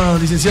Roca,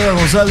 licenciada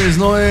González,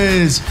 no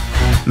es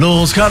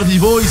los Hardy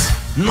Boys,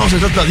 no se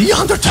trata de The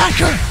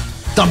Undertaker.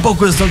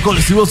 Tampoco es Stone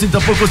Cold Steve Austin,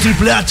 tampoco es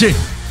Triple H.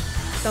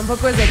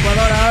 Tampoco es de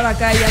Ecuador, ahora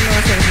acá ya no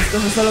hacen esas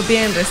cosas, solo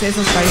piden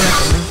recesos para ir a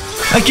comer.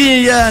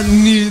 Aquí ya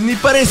ni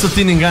para eso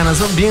tienen ganas,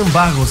 son bien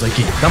vagos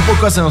aquí.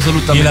 Tampoco hacen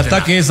absolutamente Y el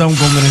ataque es a un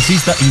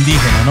congresista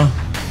indígena, ¿no?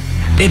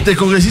 Entre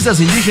congresistas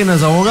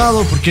indígenas,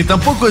 abogados, porque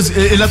tampoco es...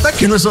 el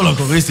ataque no es solo al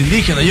congresista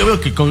indígena. Yo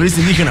veo que el congresista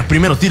indígena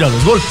primero tira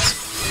los golpes.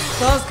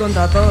 Todos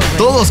contra todos.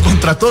 Todos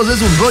contra todos,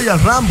 es un Royal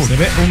Rumble. Se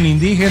ve un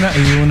indígena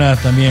y una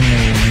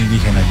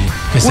indígena allí.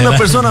 Una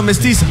persona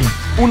mestiza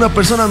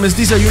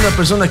y una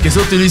persona que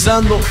está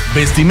utilizando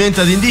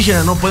vestimenta de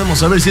indígena. No podemos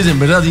saber si es en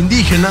verdad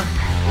indígena,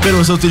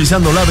 pero está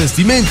utilizando la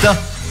vestimenta.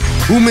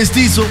 Un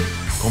mestizo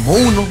como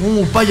uno, un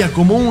upaya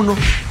como uno,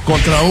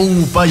 contra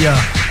un upaya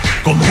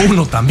como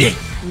uno también.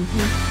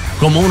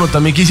 Como uno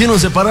también. Quisieron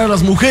separar a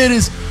las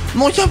mujeres.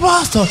 No, ya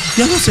basta,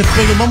 ya no se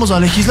peguen, vamos a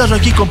legislar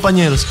aquí,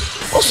 compañeros.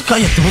 Vos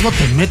cállate, vos no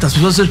te metas,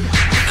 pues va a ser...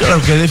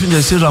 Claro que dejen de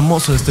decir la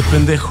moza de este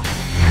pendejo.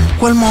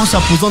 ¿Cuál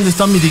moza? Pues ¿dónde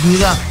está mi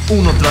dignidad?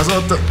 Uno tras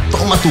otro,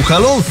 toma tu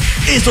jalón.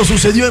 Esto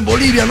sucedió en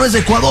Bolivia, no es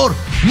Ecuador,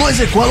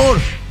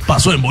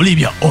 pasó en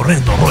Bolivia,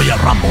 horrendo Royal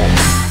Rumble.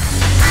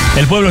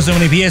 El pueblo se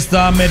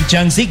manifiesta.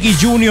 Merchansiki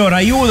Junior,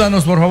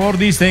 ayúdanos por favor,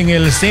 dice, en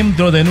el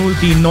centro de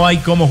Nulti no hay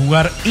cómo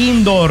jugar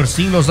indoor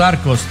sin los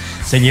arcos.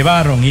 Se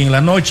llevaron y en la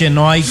noche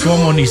no hay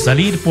cómo ni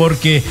salir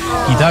porque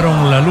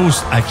quitaron la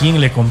luz. ¿A quién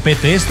le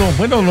compete esto?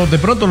 Bueno, de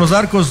pronto los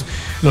arcos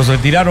los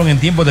retiraron en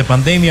tiempos de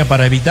pandemia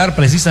para evitar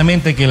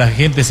precisamente que la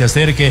gente se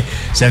acerque,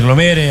 se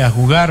aglomere a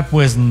jugar,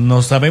 pues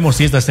no sabemos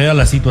si esta será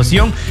la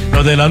situación.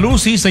 Lo de la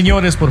luz, sí,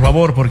 señores, por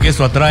favor, porque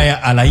esto atrae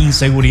a la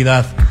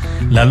inseguridad.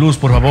 La luz,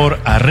 por favor,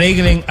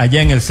 arreglen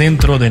allá en el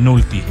centro de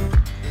Nulti.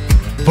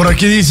 Por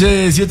aquí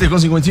dice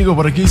 7,55,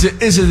 por aquí dice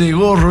ese de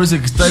gorro, ese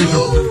que está ahí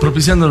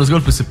propiciando los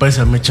golpes, se parece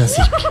a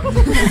Merchansiki.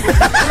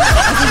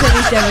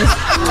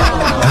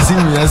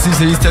 Así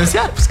se viste a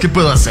veces. Pues ¿qué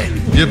puedo hacer?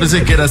 Yo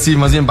pensé que era así,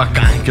 más bien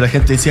bacán, que la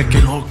gente decía qué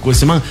loco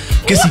ese man,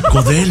 qué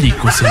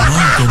psicodélico ese man,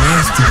 qué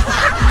bestia.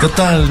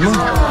 Total, ¿no?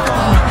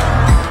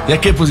 Ya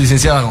que pues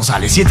licenciada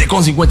González,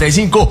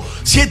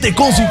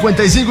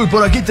 7,55 y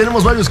por aquí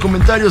tenemos varios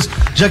comentarios.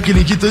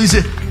 Jacqueline Quito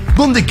dice,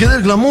 ¿dónde queda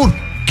el glamour?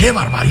 ¡Qué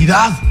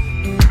barbaridad!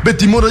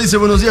 Betty Mora dice,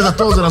 buenos días a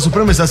todos de la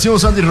Suprema Estación.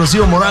 Sandy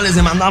Rocío Morales,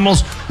 le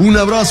mandamos un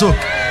abrazo.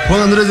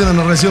 Juan Andrés de la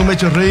narración, me ha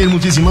hecho reír,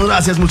 muchísimas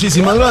gracias.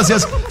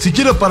 Si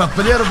quiero para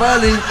pelear,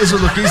 valen. Eso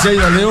es lo que dice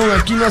Aida León,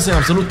 aquí no hacen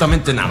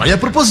absolutamente nada. Y a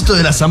propósito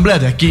de la asamblea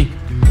de aquí,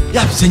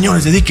 ya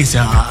señores, dedíquense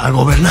a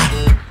gobernar.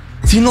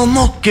 Si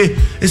no, que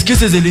es que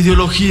ese es de la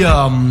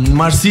ideología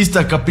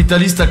marxista,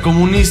 capitalista,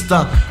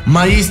 comunista,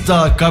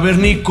 maísta,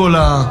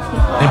 cavernícola,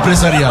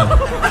 empresarial.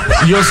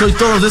 Y yo soy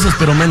todos de esos,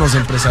 pero menos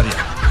empresarial.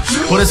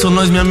 Por eso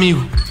no es mi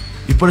amigo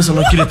y por eso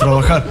no quiere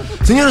trabajar.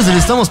 Señores, le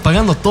estamos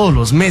pagando todos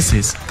los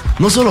meses,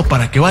 no solo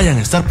para que vayan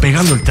a estar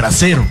pegando el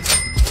trasero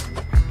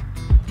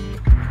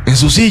en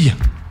su silla.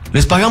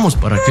 Les pagamos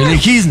para que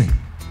legislen,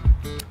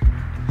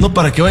 no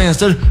para que vayan a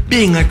estar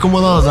bien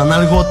acomodados la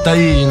nalgota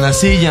ahí en la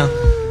silla.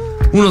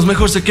 Unos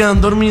mejor se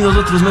quedan dormidos,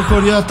 otros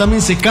mejor ya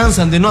también se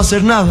cansan de no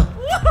hacer nada.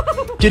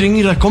 Quieren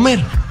ir a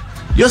comer.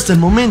 Yo hasta el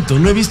momento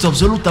no he visto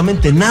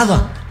absolutamente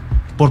nada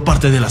por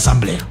parte de la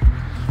asamblea.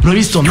 No he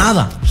visto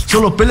nada,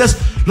 solo peleas.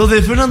 Lo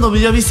de Fernando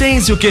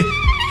Villavicencio, que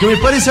me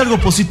parece algo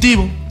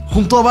positivo.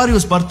 Juntó a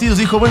varios partidos,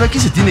 dijo, bueno, aquí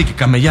se tiene que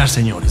camellar,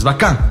 señores,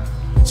 bacán.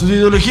 Sus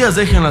ideologías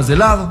déjenlas de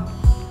lado.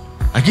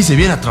 Aquí se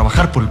viene a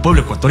trabajar por el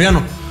pueblo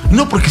ecuatoriano.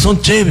 No porque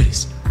son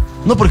chéveres,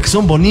 no porque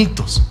son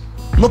bonitos,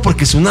 no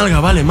porque su nalga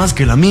vale más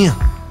que la mía,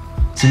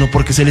 sino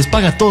porque se les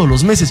paga todos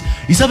los meses.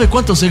 ¿Y sabe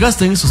cuánto se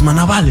gasta en esos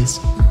manavales?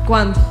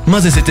 ¿Cuánto?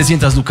 Más de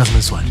 700 lucas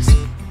mensuales.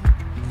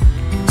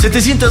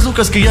 700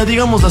 lucas que ya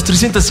digamos las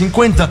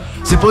 350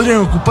 se podrían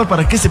ocupar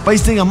para que este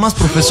país tenga más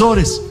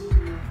profesores,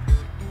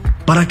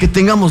 para que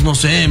tengamos, no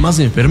sé, más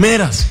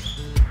enfermeras.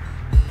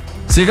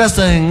 Se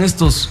gasta en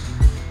estos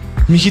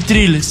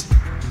mijitriles.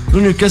 Lo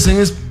único que hacen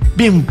es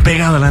bien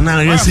pegada la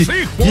nalga.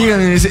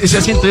 Llegan, ese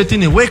asiento ya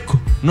tiene hueco.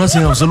 No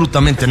hacen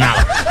absolutamente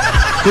nada.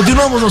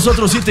 Continuamos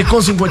nosotros,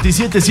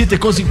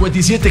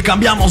 7,57,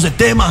 cambiamos de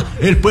tema.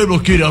 El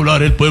pueblo quiere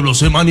hablar, el pueblo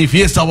se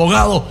manifiesta,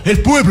 abogado. El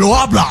pueblo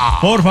habla.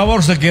 Por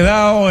favor, se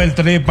quedó el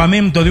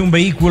trepamiento de un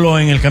vehículo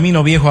en el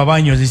camino viejo a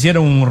Baños.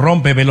 Hicieron un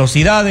rompe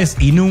velocidades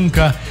y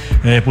nunca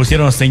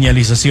pusieron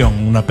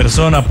señalización. Una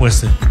persona,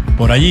 pues,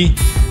 por allí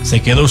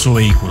se quedó su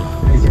vehículo.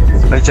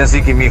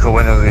 Chasiki, mi hijo,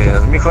 buenos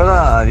días. Mi hijo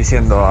anda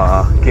diciendo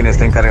a quien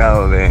está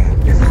encargado de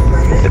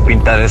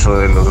pintar eso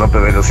de los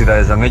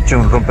rompevelocidades. Han hecho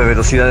un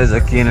rompevelocidades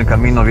aquí en el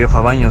camino viejo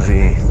a Baños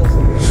y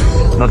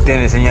no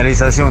tiene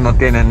señalización, no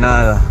tiene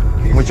nada.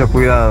 Mucho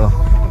cuidado.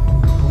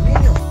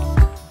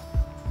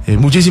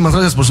 Muchísimas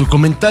gracias por su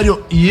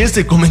comentario. Y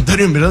este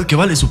comentario en verdad que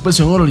vale su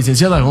peso en oro,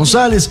 licenciada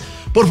González.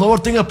 Por favor,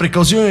 tenga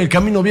precaución en el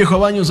camino viejo a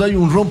Baños. Hay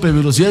un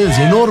rompevelocidades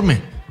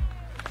enorme.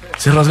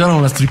 Se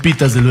rasgaron las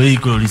tripitas del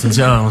vehículo,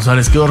 licenciada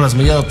González. Quedó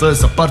rasmellado toda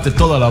esta parte,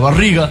 toda la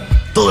barriga,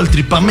 todo el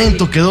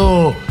tripamento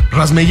quedó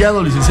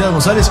rasmellado, licenciada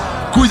González.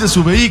 Cuide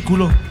su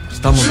vehículo.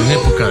 Estamos en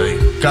época de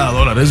cada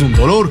dólar es un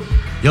dolor.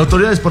 Y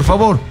autoridades, por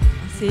favor,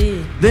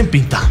 sí, den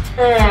pintando.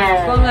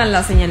 Pongan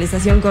la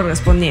señalización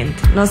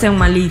correspondiente, no sean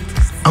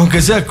malitos.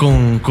 Aunque sea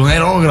con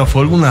aerógrafo,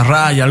 alguna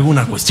raya,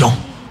 alguna cuestión.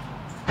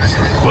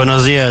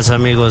 Buenos días,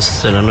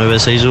 amigos de la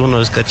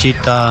 961, es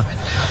Cachita,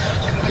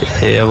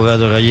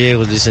 abogado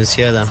gallego,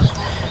 licenciada.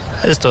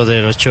 Esto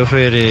de los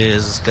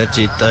choferes,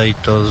 Cachita y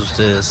todos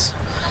ustedes,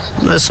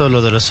 no es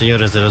solo de los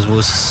señores de los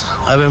buses.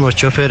 Habemos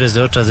choferes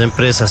de otras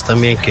empresas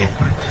también que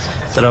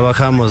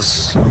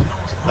trabajamos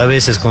a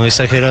veces con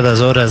exageradas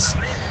horas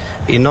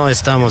y no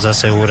estamos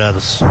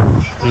asegurados.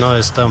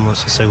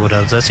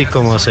 Así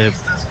como se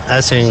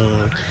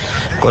hacen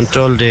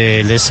control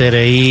del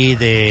SRI,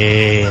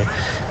 de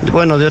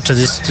otras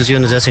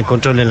instituciones se hacen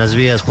control en las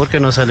vías, ¿por qué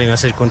no salen a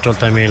hacer control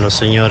también los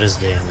señores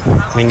del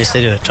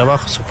Ministerio de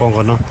Trabajo,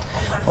 supongo, no?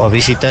 O a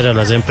visitar a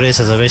las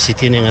empresas a ver si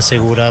tienen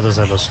asegurados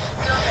a los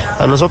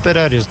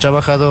operarios,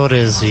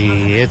 trabajadores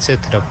y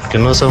etcétera, porque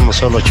no somos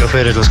solo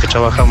choferes los que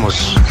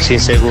trabajamos sin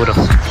seguro.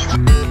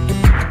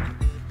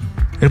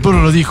 El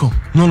pueblo lo dijo,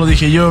 no lo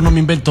dije yo, no me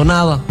invento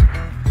nada.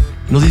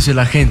 Lo dice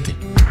la gente,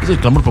 es el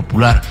clamor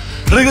popular.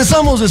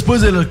 Regresamos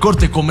después del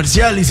corte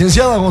comercial.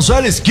 Licenciada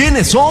González,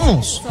 ¿quiénes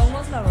somos?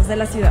 Somos la voz de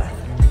la ciudad.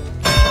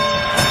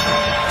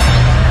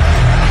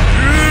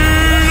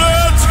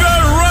 Let's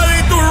get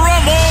ready to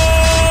rumble.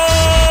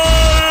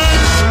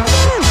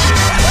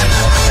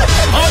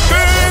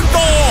 ¡Atento!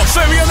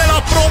 Se viene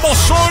la promo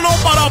solo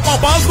para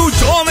papás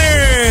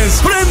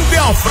luchones. Frente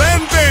a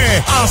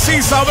frente,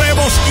 así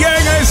sabremos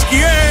quién es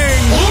quién.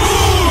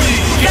 ¡Uy!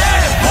 ¡Qué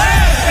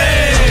fuerte!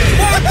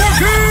 ¡Por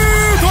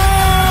poquito!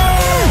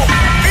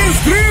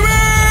 ¡Inscribe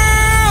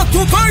a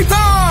tu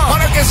taita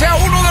para que sea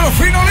uno de los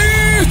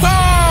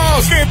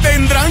finalistas que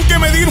tendrán que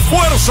medir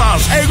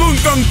fuerzas en un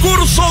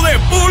concurso de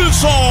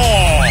pulso!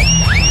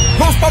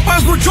 Los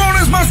papás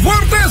luchones más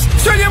fuertes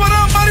se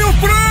llevarán varios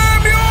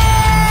premios.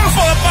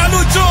 Papá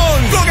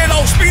Luchón, con el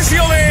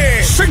auspicio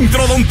de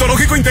Centro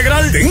Odontológico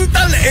Integral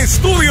Dental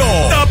Estudio,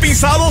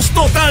 Tapizados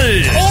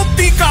Total,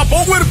 Óptica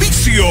Power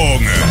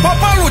Vision.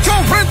 Papá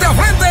Luchón frente a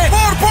frente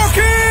por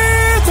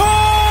poquito.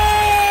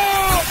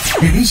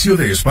 Inicio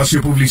de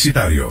espacio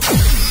publicitario.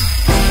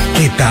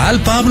 ¿Qué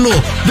tal, Pablo?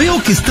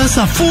 Veo que estás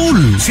a full.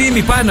 Sí,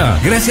 mi pana.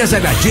 Gracias a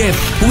la JEP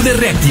pude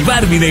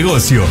reactivar mi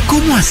negocio.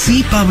 ¿Cómo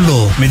así,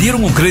 Pablo? Me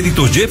dieron un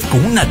crédito JEP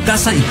con una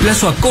tasa y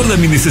plazo acorde a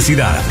mi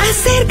necesidad.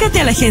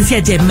 Acércate a la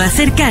agencia JEP más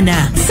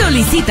cercana.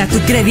 Solicita tu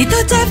crédito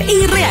JEP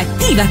y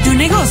reactiva tu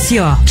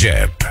negocio.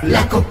 JEP.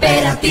 La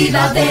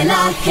cooperativa de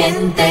la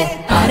gente,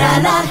 para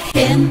la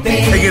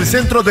gente. En el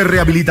Centro de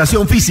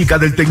Rehabilitación Física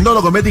del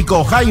Tecnólogo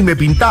Médico Jaime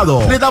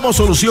Pintado, le damos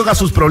solución a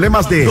sus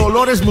problemas de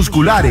dolores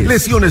musculares,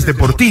 lesiones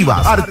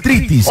deportivas,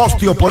 artritis,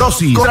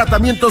 osteoporosis,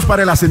 tratamientos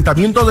para el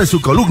asentamiento de su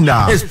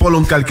columna,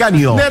 espolón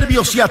calcáneo,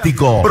 nervio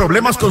ciático,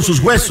 problemas con sus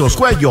huesos,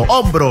 cuello,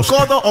 hombros,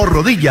 codo o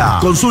rodilla.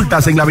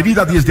 Consultas en la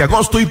avenida 10 de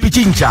agosto y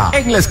Pichincha,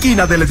 en la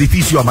esquina del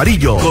edificio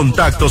amarillo.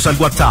 Contactos al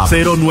WhatsApp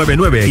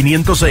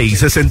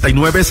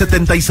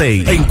 099-506-6976.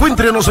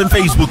 Encuéntrenos en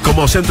Facebook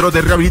como Centro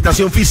de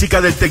Rehabilitación Física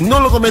del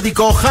Tecnólogo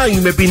Médico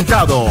Jaime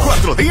Pintado.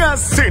 4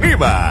 días sin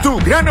IVA. Tu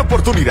gran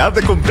oportunidad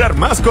de comprar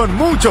más con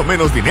mucho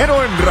menos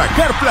dinero en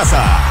Racar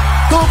Plaza.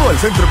 Todo el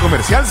centro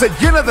comercial se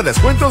llena de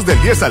descuentos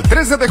del 10 al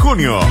 13 de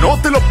junio. No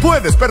te lo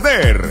puedes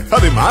perder.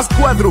 Además,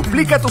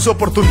 cuadruplica tus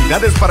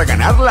oportunidades para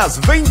ganar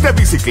las 20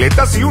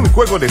 bicicletas y un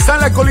juego de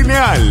sala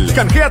colineal.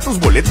 Canjea tus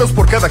boletos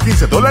por cada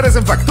 $15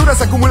 en facturas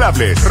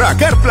acumulables.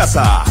 Racar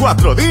Plaza.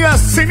 4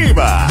 días sin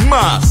IVA.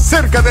 Más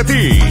cerca de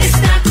ti.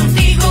 Está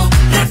contigo,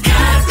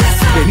 Racar Plaza.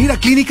 Venir a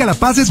Clínica La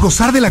Paz es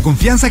gozar de la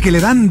confianza que le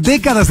dan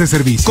décadas de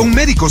servicio, con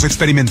médicos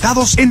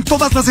experimentados en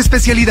todas las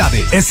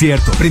especialidades. Es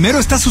cierto, primero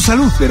está su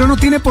salud, pero no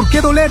tiene por qué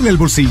dolerle el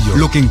bolsillo.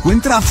 Lo que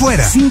encuentra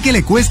afuera, sin que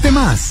le cueste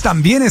más,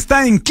 también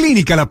está en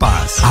Clínica La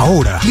Paz.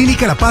 Ahora,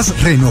 Clínica La Paz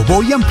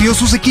renovó y amplió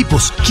sus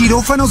equipos,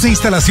 quirófanos e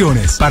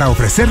instalaciones, para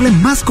ofrecerle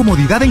más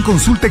comodidad en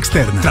consulta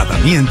externa,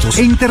 tratamientos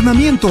e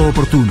internamiento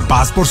oportuno.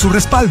 Paz por su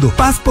respaldo,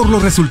 paz por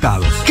los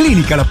resultados.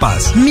 Clínica La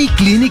Paz, mi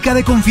clínica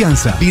de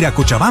confianza.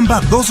 Viracochabamba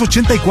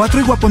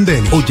 284 y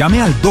Guapondelli, o llame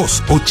al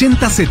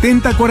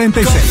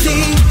 280-7046.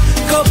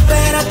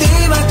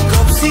 Cooperativa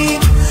Copsi,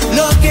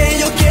 lo que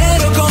yo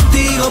quiero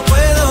contigo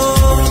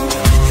puedo.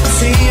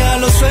 Sí a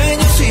los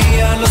sueños,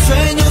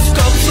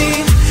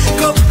 Copsi.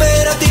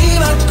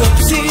 Cooperativa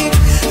Copsi,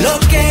 lo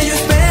que yo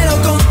espero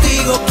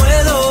contigo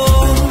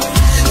puedo.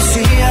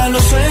 Sí a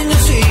los sueños,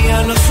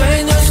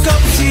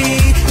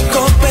 Copsi.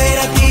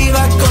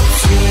 Cooperativa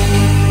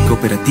Copsi.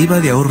 Cooperativa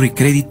de Ahorro y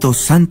Crédito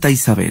Santa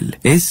Isabel.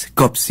 Es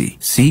Copsi,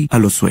 sí a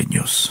los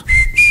sueños.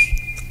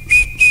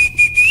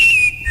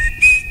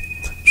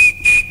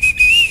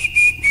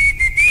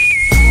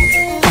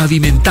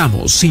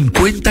 Pavimentamos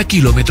 50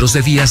 kilómetros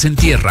de vías en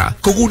tierra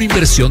con una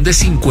inversión de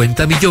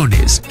 50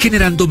 millones,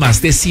 generando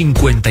más de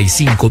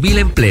 55,000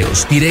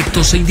 empleos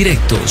directos e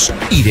indirectos.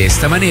 Y de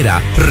esta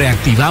manera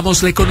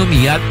reactivamos la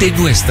economía de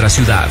nuestra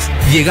ciudad.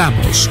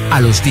 Llegamos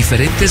a los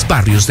diferentes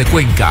barrios de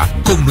Cuenca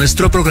con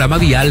nuestro programa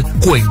vial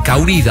Cuenca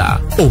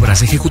Unida.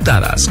 Obras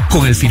ejecutadas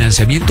con el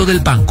financiamiento del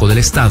Banco del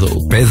Estado.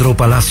 Pedro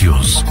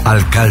Palacios,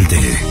 alcalde.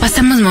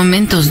 Pasamos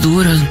momentos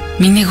duros.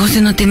 Mi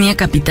negocio no tenía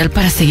capital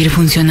para seguir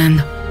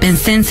funcionando.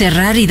 Pensé en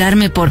cerrar y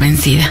darme por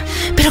vencida.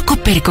 Pero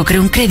Coperco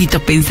creó un crédito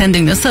pensando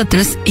en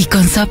nosotros y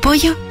con su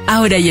apoyo,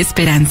 ahora hay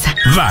esperanza.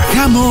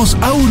 Bajamos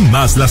aún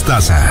más las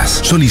tasas.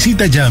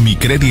 Solicita ya mi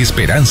Credi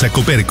Esperanza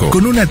Coperco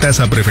con una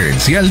tasa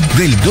preferencial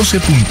del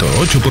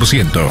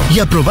 12.8% y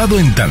aprobado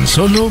en tan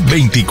solo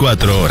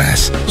 24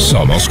 horas.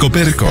 Somos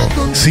Coperco.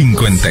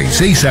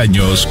 56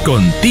 años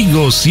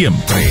contigo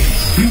siempre.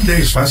 Fin de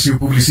espacio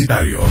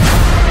publicitario.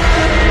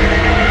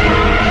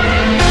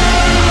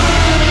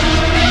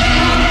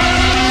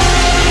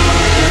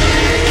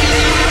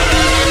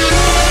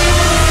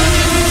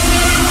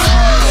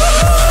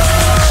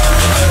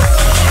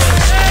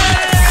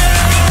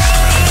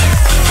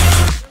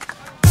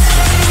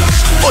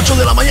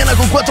 De la mañana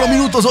con 4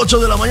 minutos, 8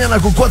 de la mañana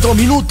con 4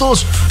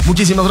 minutos.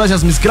 Muchísimas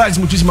gracias, mis cracks,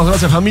 muchísimas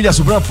gracias, familia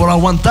Suprema, por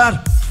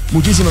aguantar.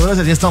 Muchísimas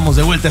gracias, ya estamos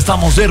de vuelta,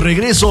 estamos de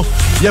regreso.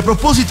 Y a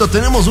propósito,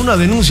 tenemos una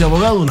denuncia,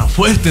 abogado, una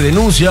fuerte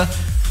denuncia.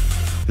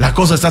 La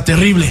cosa está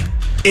terrible.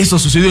 Esto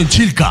sucedió en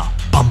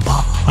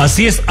Chilcapamba.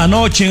 Así es,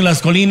 anoche en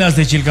las colinas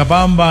de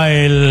Chilcapamba,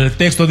 el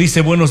texto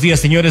dice: buenos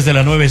días, señores de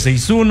la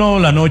 961.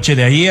 La noche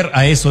de ayer,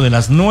 a eso de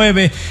las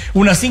 9,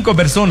 unas 5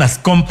 personas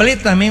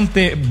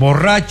completamente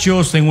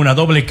borrachos en una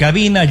doble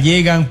cabina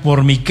llegan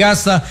por mi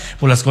casa,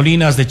 por las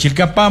colinas de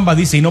Chilcapamba,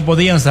 dice, y no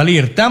podían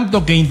salir,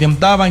 tanto que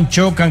intentaban,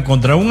 chocan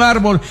contra un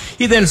árbol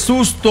y del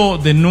susto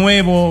de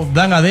nuevo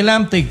dan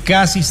adelante y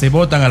casi se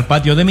botan al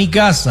patio de mi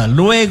casa.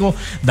 Luego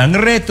dan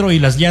retro y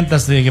las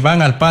llantas se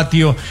van al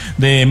patio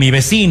de mi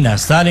vecina.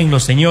 Salen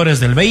los señores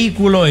del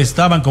vehículo,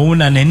 estaban con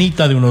una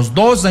nenita de unos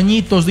 2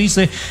 añitos,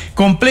 dice,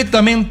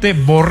 completamente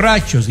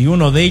borrachos, y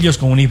uno de ellos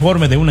con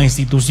uniforme de una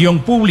institución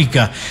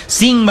pública,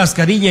 sin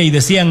mascarilla, y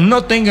decían: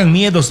 no tengan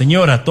miedo,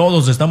 señora,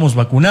 todos estamos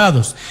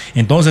vacunados.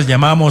 Entonces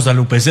llamamos al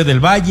UPC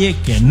del Valle,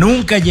 que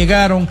nunca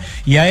llegaron,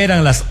 ya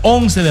eran las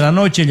 11 de la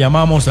noche,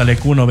 llamamos al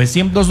EQ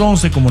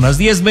 911 como unas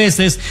 10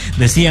 veces,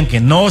 decían que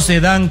no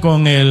se dan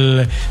con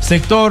el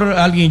sector,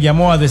 alguien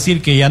llamó a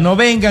decir que ya no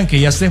vengan, que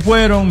ya se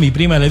fueron, mi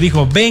prima le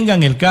dijo: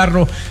 vengan, el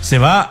carro se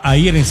va a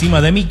ir encima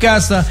de mi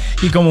casa,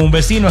 y como un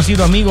vecino ha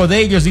sido amigo de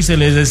ellos, dice,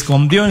 les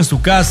escondió en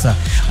su casa.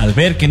 Al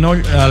ver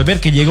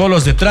que llegó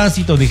los de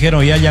tránsito,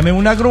 dijeron: ya llamé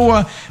una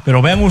grúa,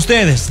 pero vean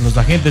ustedes, los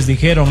agentes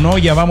dijeron: no,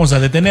 ya vamos a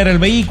detener el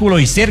vehículo,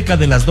 y cerca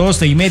de las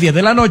 12:30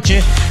 de la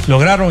noche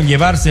lograron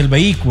llevarse el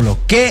vehículo.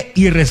 Qué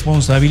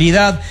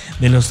irresponsabilidad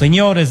de los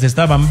señores,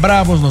 estaban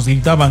bravos, nos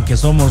gritaban que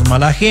somos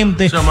mala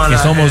gente, que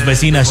somos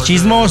vecinas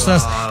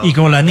chismosas, y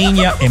con la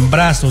niña en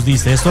brazos,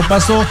 dice. Esto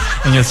pasó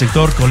en el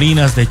sector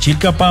Colinas de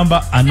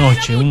Chilcapamba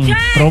anoche, un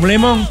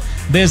problemón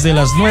desde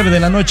las 9 de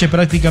la noche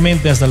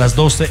prácticamente hasta las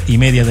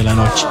 12:30 de la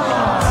noche.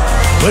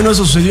 Bueno,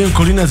 eso sucedió en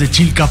Colinas de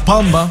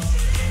Chilcapamba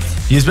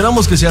y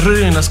esperamos que se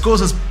arreglen las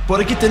cosas.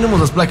 Por aquí tenemos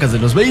las placas de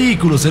los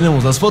vehículos,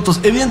 tenemos las fotos.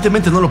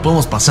 Evidentemente no lo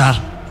podemos pasar,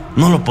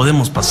 no lo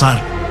podemos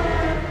pasar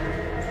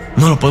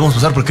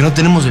porque no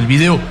tenemos el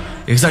video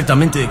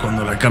exactamente de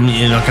cuando la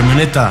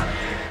camioneta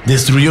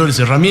destruyó el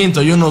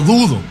cerramiento. Yo no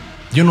dudo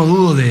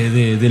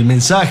del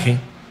mensaje,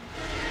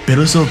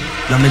 pero eso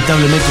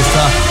lamentablemente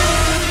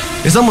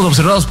estamos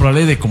observados por la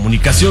ley de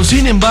comunicación.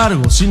 Sin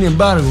embargo,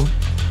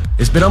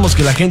 esperamos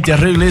que la gente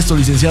arregle esto,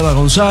 licenciada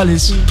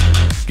González,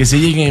 que se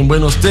lleguen en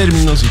buenos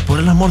términos y por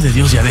el amor de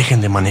Dios ya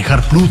dejen de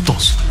manejar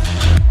plutos.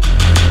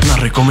 Una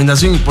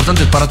recomendación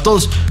importante para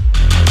todos.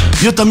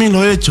 Yo también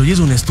lo he hecho y es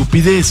una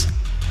estupidez.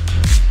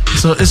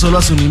 Eso lo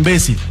hace un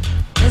imbécil.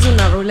 Es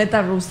una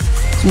ruleta rusa.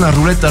 Es una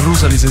ruleta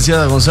rusa,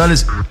 licenciada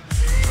González.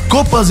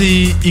 Copas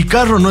y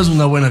carro no es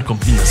una buena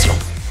combinación.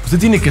 Usted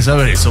tiene que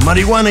saber eso.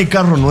 Marihuana y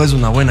carro no es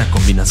una buena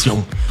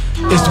combinación.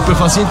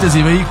 Estupefacientes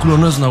y vehículo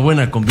no es una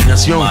buena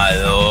combinación.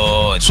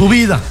 Su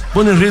vida,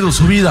 pone en riesgo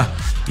su vida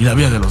y la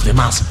vida de los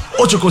demás.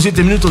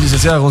 8:07,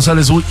 licenciada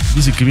González. Uy,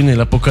 dice que viene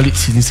el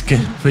apocalipsis, dice que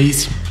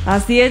feísimo.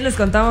 Así es, les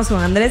contamos,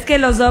 Juan Andrés, que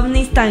los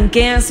ovnis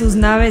tanquean sus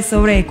naves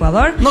sobre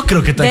Ecuador. No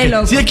creo que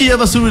tanqueen. Si aquí ya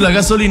va a subir la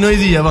gasolina, hoy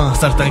día van a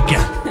estar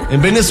tanqueando.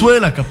 En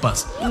Venezuela,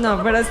 capaz.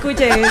 No, pero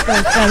escuche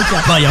esta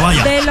cancha.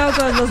 Vaya. De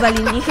locos, los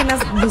alienígenas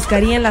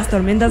buscarían las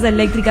tormentas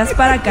eléctricas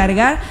para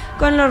cargar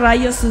con los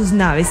rayos sus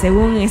naves.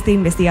 Según esta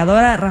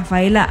investigadora,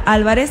 Rafaela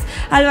Álvarez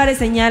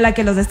señala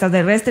que los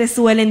extraterrestres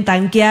suelen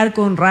tanquear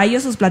con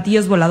rayos sus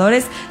platillos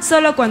voladores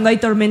solo cuando hay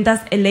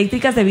tormentas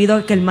eléctricas, debido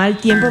a que el mal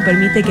tiempo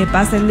permite que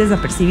pasen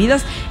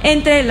desapercibidos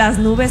entre las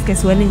nubes que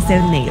suelen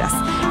ser negras.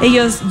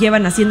 Ellos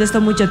llevan haciendo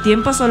esto mucho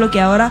tiempo, solo que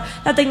ahora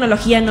la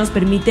tecnología nos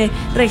permite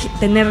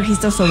tener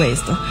registros sobre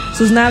esto.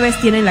 Sus naves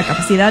tienen la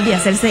capacidad de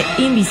hacerse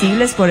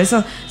invisibles, por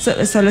eso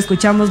solo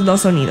escuchamos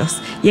los sonidos.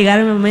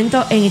 Llegará el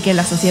momento en el que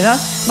la sociedad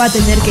va a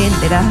tener que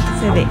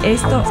enterarse de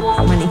esto,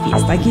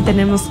 manifiesta. Aquí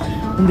tenemos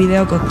un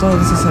video con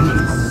todos esos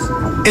sonidos.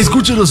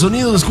 Escuchen los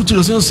sonidos.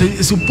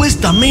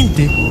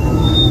 Supuestamente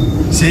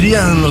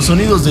serían los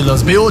sonidos de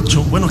las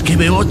B8. Bueno, ¿qué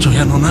B8?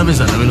 Ya no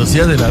naves a la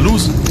velocidad de la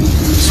luz.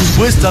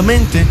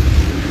 Supuestamente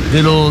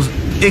de los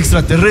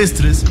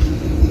extraterrestres,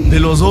 de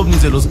los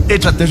ovnis, de los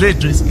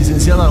extraterrestres,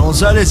 licenciada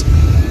González.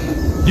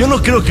 Yo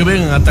no creo que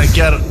vengan a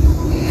tanquear.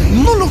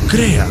 No lo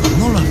crea,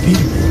 no lo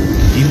afirme.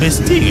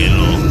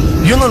 Investíguelo.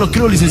 Yo no lo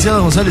creo, licenciada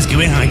González, que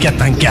vengan aquí a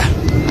tanquear.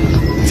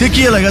 Si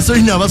aquí la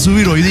gasolina va a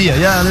subir hoy día,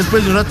 ya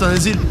después de un rato a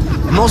decir,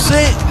 no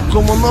sé,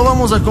 como no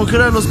vamos a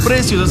congelar los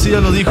precios, así ya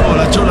lo dijo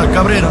la Chola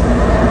Cabrera,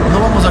 no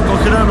vamos a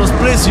congelar los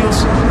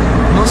precios,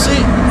 no sé.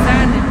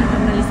 Están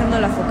analizando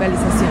la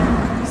focalización.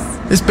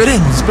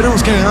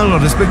 Esperemos que hagan algo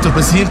al respecto. El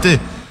presidente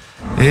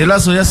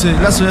Lazo ya se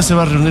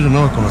va a reunir de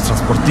nuevo con los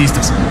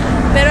transportistas.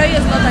 Pero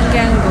ellos no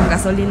tanquean con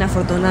gasolina,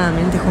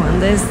 afortunadamente, Juan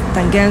Andrés,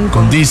 tanquean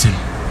con diésel.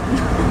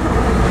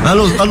 A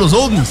los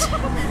ovnis.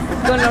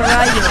 Con los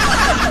rayos.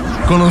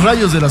 Con los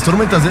rayos de las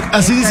tormentas.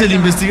 Así dice el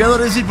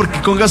investigador, es decir,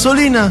 porque con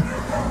gasolina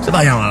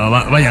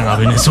vayan a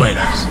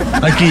Venezuela.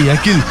 Aquí.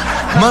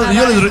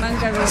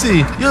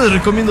 Yo les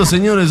recomiendo,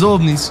 señores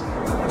ovnis,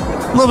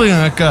 no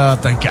vengan acá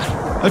a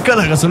tanquear. Acá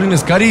la gasolina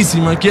es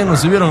carísima, aquí ya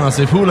nos subieron a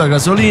Cefú la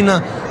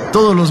gasolina,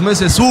 todos los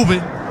meses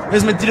sube.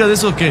 Es mentira de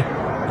eso que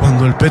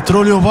cuando el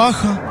petróleo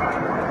baja,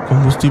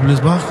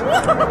 combustibles bajan.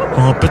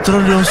 Cuando el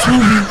petróleo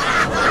sube,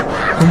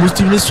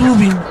 combustibles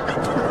suben.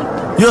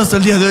 Yo hasta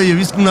el día de hoy he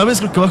visto una vez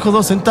creo que bajó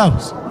 2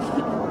 centavos.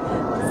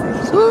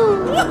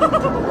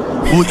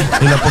 Uy,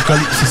 el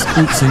apocalipsis.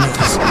 Uy,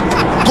 señores.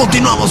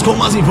 Continuamos con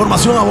más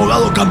información,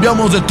 abogado.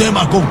 Cambiamos de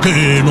tema. ¿Con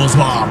qué nos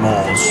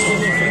vamos?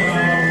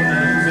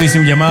 Hice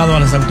un llamado a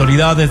las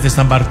autoridades de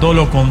San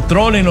Bartolo,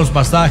 controlen los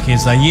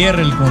pasajes. Ayer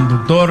el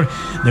conductor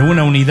de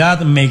una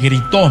unidad me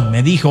gritó,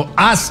 me dijo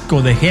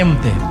asco de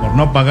gente por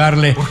no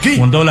pagarle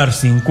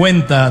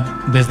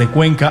 $1.50 desde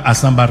Cuenca a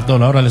San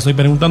Bartolo. Ahora le estoy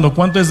preguntando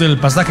cuánto es el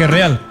pasaje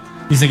real.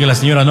 Dice que la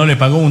señora no le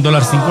pagó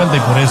 $1.50 y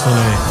por eso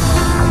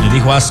le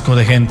dijo asco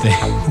de gente.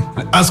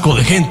 Asco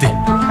de gente.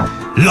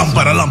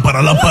 Lámpara,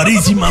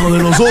 lamparísima, lo de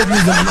los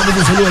ovnis. Le mandamos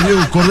un saludo a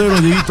Diego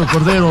Cordero, Dieguito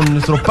Cordero,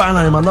 nuestro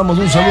pana. Le mandamos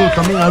un saludo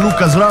también a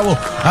Lucas Bravo,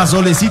 a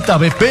Solecita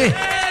BP,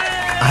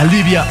 a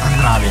Livia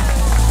Andrade.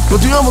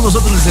 Continuamos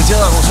nosotros,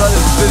 licenciada González.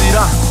 Usted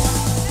dirá,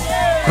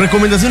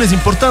 recomendaciones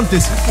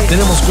importantes.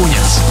 Tenemos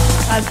cuñas.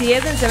 Así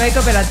es, en CB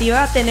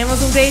Cooperativa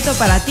tenemos un crédito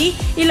para ti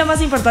y lo más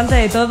importante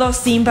de todo,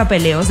 sin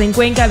papeleos. En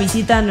Cuenca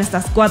visita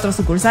nuestras 4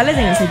 sucursales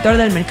en el sector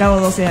del Mercado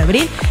 12 de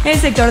Abril, en el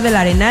sector del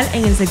Arenal,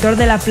 en el sector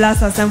de la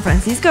Plaza San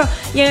Francisco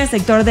y en el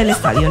sector del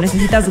Estadio.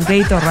 ¿Necesitas un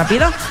crédito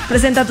rápido?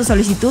 Presenta tu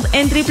solicitud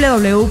en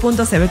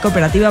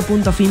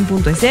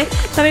www.cbcooperativa.fin.es.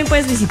 También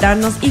puedes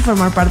visitarnos y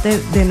formar parte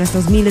de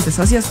nuestros miles de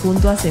socios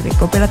junto a CB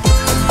Cooperativa.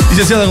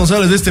 Licenciada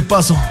González, de este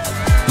paso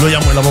lo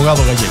llamo el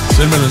abogado Gallegos,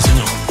 él me lo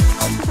enseñó.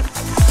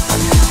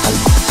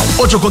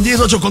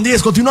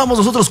 8:10, continuamos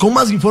nosotros con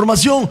más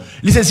información.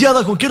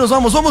 Licenciada, ¿con qué nos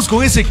vamos? Vamos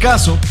con ese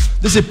caso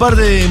de ese par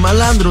de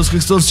malandros que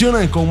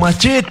extorsionan con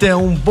machete a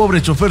un pobre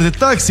chofer de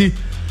taxi.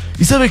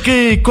 ¿Y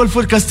sabe cuál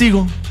fue el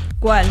castigo?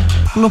 ¿Cuál?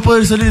 No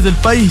poder salir del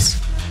país.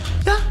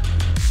 ¿Ya?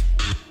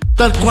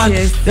 Tal cual.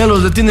 Ya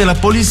los detiene la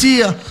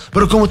policía.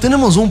 Pero como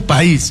tenemos un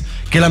país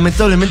que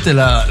lamentablemente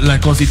la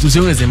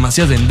constitución es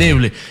demasiado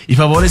endeble y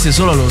favorece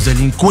solo a los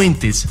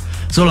delincuentes,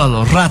 solo a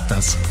los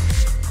ratas,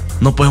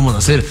 no podemos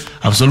hacer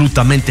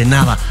absolutamente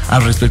nada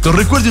al respecto.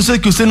 Recuerde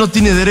usted que usted no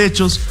tiene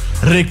derechos.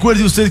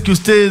 Recuerde usted que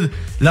usted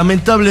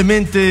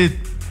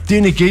lamentablemente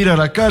tiene que ir a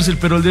la cárcel,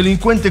 pero el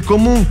delincuente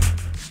común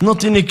no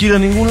tiene que ir a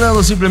ningún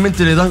lado,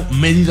 simplemente le dan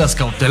medidas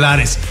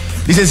cautelares.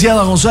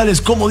 Licenciada González,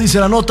 ¿cómo dice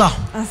la nota?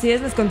 Así es,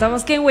 les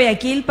contamos que en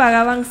Guayaquil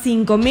pagaban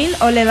 5,000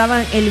 o le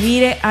daban el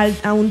vire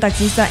a un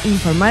taxista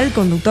informal. El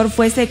conductor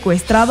fue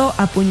secuestrado,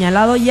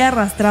 apuñalado y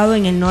arrastrado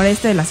en el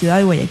noreste de la ciudad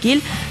de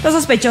Guayaquil. Los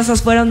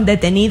sospechosos fueron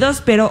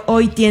detenidos, pero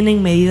hoy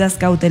tienen medidas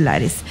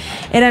cautelares.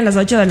 Eran las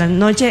 8 de la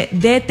noche,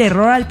 de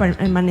terror al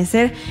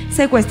amanecer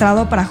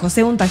secuestrado para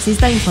José, un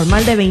taxista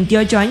informal de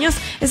 28 años.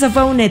 Eso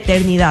fue una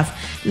eternidad.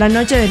 La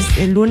noche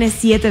del lunes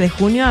 7 de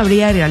junio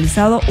habría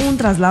realizado un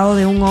traslado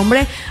de un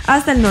hombre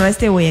hasta el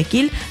noreste de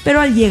Guayaquil,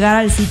 pero al llegar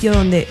al sitio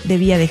donde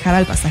debía dejar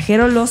al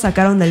pasajero, lo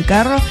sacaron del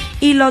carro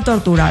y lo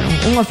torturaron.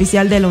 Un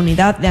oficial de la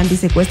unidad de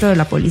antisecuestro de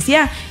la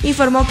policía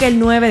informó que el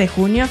 9 de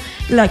junio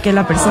la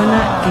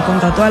persona que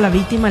contrató a la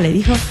víctima le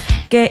dijo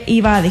que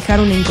iba a dejar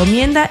una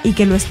encomienda y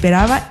que lo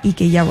esperaba y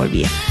que ya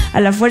volvía.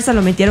 A la fuerza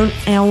lo metieron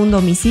a un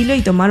domicilio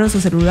y tomaron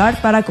su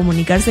celular para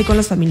comunicarse con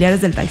los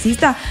familiares del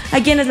taxista,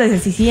 a quienes les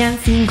exigían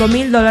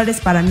 $5,000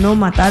 para no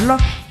matarlo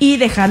y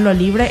dejarlo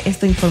libre.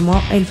 Esto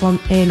informó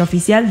el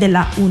oficial de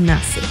la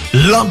UNACE.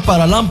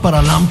 Lámpara,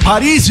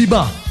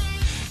 lamparísima.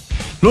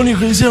 Lo único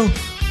que hicieron,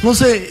 no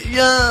sé,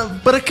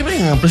 ya para que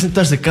vengan a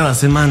presentarse cada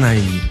semana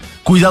y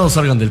cuidado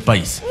salgan del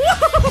país.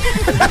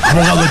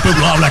 Abogado del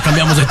pueblo habla,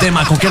 cambiamos de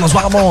tema, ¿con qué nos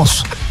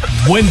vamos?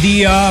 Buen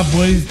día,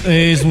 pues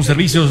es un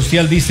servicio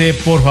social, dice,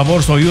 por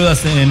favor, su ayuda,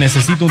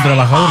 necesito un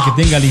trabajador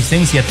que tenga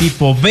licencia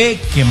tipo B,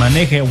 que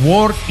maneje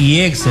Word y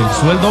Excel,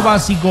 sueldo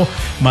básico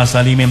más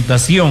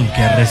alimentación,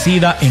 que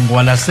resida en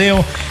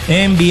Gualaceo.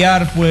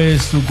 Enviar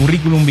pues su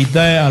currículum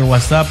vitae al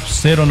WhatsApp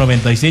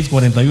 096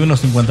 41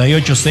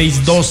 58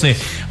 612.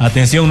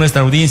 Atención,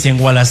 nuestra audiencia en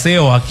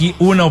Gualaceo, aquí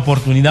una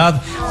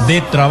oportunidad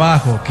de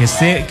trabajo,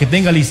 que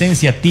tenga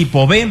licencia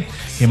tipo B,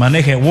 que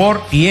maneje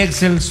Word y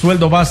Excel,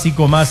 sueldo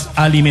básico más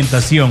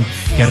alimentación,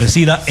 que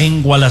resida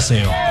en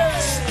Gualaceo.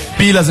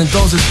 Pilas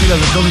entonces,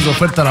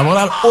 oferta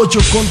laboral,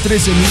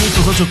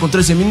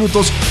 8:13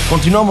 minutos.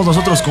 Continuamos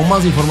nosotros con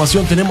más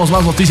información, tenemos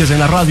más noticias en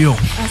la radio.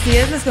 Así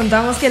es, les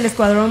contamos que el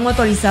escuadrón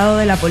motorizado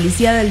de la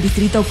policía del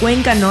distrito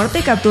Cuenca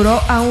Norte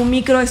capturó a un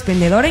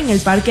microexpendedor en el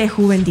parque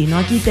juventino.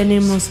 Aquí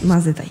tenemos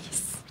más detalles.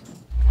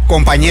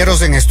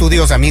 Compañeros en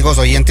estudios, amigos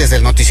oyentes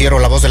del noticiero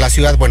La Voz de la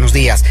Ciudad, buenos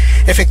días.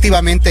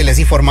 Efectivamente, les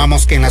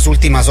informamos que en las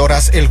últimas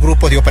horas el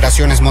Grupo de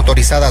Operaciones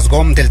Motorizadas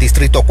GOM del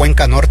distrito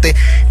Cuenca Norte,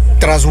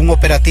 tras un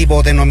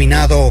operativo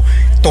denominado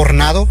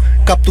Tornado,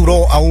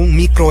 capturó a un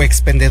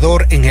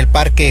microexpendedor en el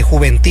Parque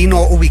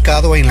Juventino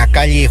ubicado en la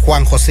calle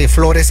Juan José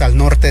Flores al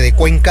norte de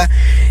Cuenca.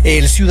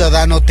 El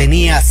ciudadano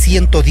tenía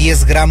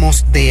 110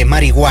 gramos de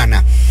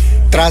marihuana.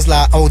 Tras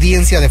la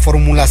audiencia de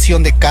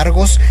formulación de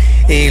cargos,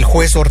 el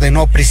juez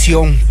ordenó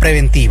prisión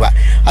preventiva.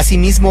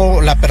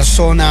 Asimismo, la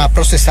persona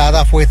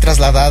procesada fue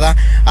trasladada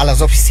a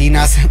las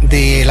oficinas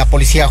de la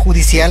Policía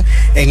Judicial.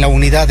 En la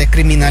unidad de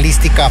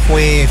criminalística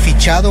fue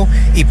fichado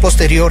y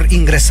posterior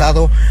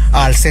ingresado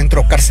al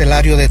centro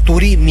carcelario de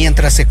Turi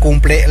mientras se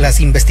cumple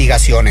las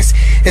investigaciones.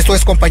 Esto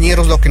es,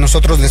 compañeros, lo que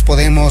nosotros les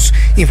podemos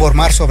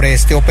informar sobre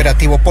este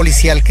operativo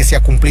policial que se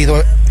ha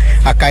cumplido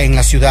acá en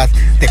la ciudad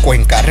de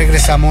Cuenca.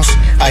 Regresamos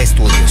a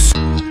estudios.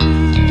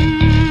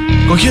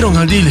 Cogieron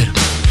al dealer.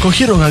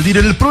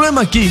 El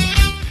problema aquí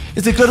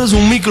es que, claro, es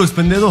un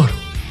microexpendedor.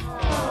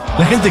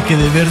 La gente que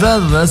de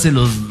verdad hace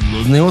los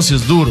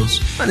negocios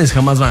duros, manes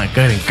jamás van a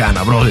caer en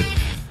cana, brother.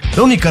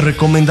 La única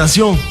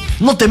recomendación: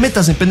 no te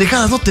metas en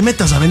pendejadas, no te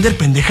metas a vender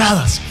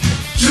pendejadas.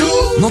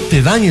 No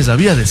te dañes la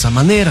vida de esa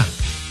manera.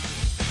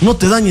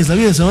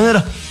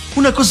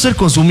 Una cosa es ser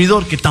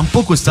consumidor, que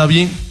tampoco está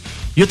bien,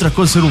 y otra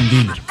cosa es ser un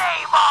dealer.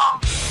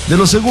 De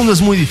lo segundo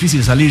es muy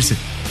difícil salirse.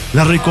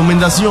 La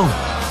recomendación: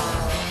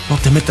 no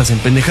te metas en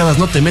pendejadas,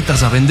 no te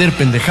metas a vender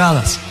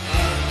pendejadas.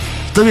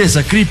 Todavía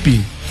esa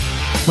creepy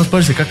más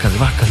parece caca de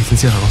vaca,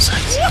 licenciada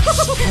González.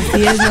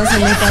 Así es, no se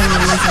metan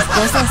en esas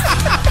cosas.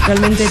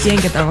 Realmente tienen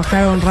que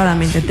trabajar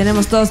honradamente.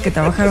 Tenemos todos que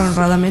trabajar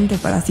honradamente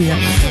para así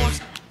ganar.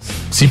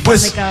 Sí,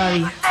 pues.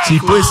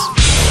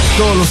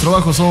 Todos los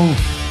trabajos son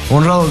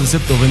honrados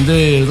excepto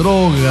vender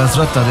drogas,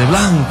 trata de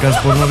blancas,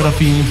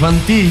 pornografía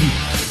infantil,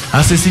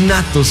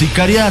 asesinatos,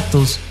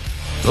 sicariatos.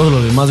 Todo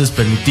lo demás es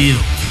permitido.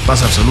 No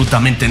pasa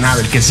absolutamente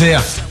nada, el que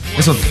sea.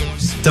 Eso,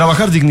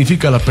 trabajar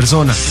dignifica a la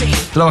persona.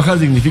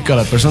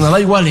 Da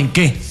igual en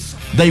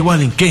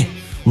qué.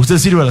 Usted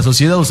sirve a la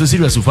sociedad, usted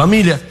sirve a su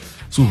familia.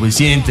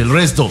 Suficiente, el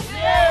resto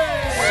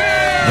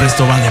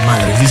vale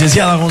madre.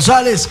 Licenciada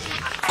González,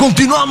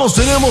 continuamos,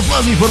 tenemos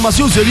más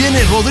información. Se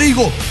viene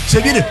Rodrigo,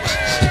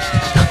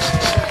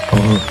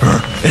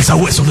 el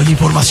sabueso de la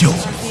información.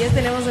 Así es,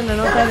 tenemos una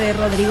nota de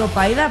Rodrigo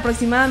Paida.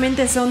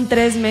 Aproximadamente son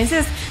 3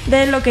 meses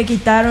de lo que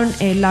quitaron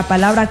la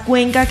palabra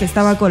Cuenca, que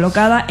estaba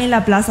colocada en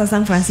la Plaza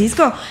San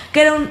Francisco,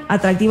 que era un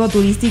atractivo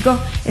turístico.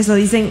 Eso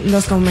dicen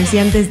los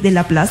comerciantes de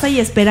la plaza y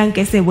esperan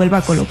que se vuelva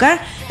a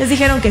colocar. Les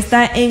dijeron que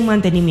está en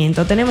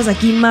mantenimiento. Tenemos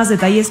aquí más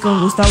detalles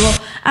con Gustavo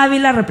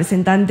Ávila,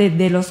 representante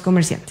de los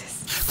comerciantes.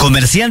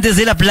 Comerciantes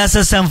de la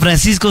Plaza San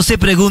Francisco se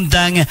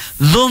preguntan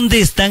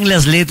 ¿dónde están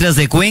las letras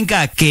de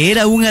Cuenca, que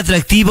era un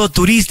atractivo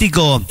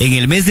turístico? En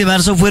el mes de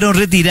marzo fueron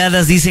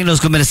retiradas, dicen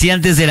los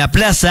comerciantes de la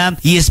plaza,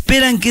 y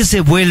esperan que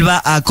se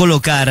vuelva a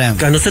colocar. A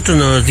nosotros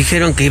nos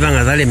dijeron que iban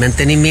a darle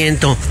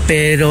mantenimiento,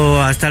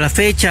 pero hasta la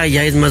fecha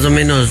ya es más o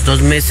menos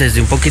 2 meses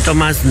y un poquito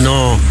más,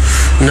 no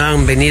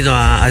han venido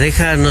a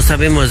dejar, no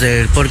sabemos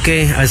el por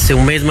qué. Hace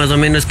un mes más o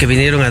menos que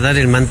vinieron a dar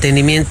el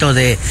mantenimiento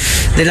de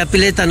la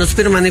pileta. Nos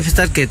supieron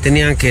manifestar que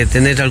tenían que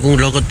tener algún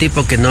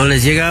logotipo que no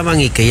les llegaban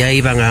y que ya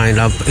iban en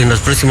los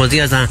próximos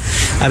días a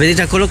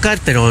venir a colocar,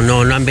 pero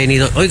no han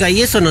venido. Oiga,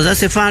 y eso nos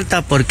hace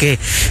falta porque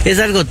es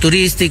algo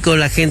turístico,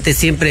 la gente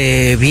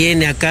siempre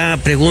viene acá,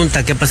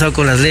 pregunta qué ha pasado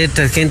con las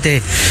letras,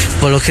 gente,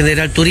 por lo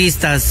general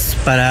turistas,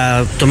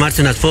 para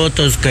tomarse unas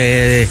fotos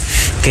que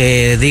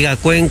diga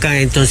Cuenca,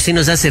 entonces sí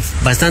nos hace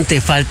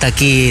bastante falta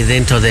aquí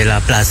dentro de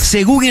la plaza.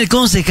 Según el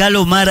concejal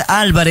Omar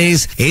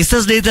Álvarez,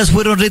 estas letras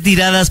fueron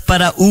retiradas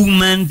para un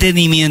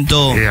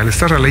mantenimiento. Al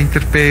estar a la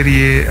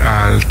intemperie,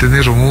 al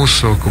tener un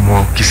uso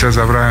como quizás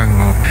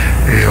habrán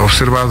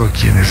observado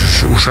quienes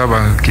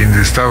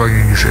estaban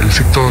en el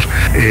sector,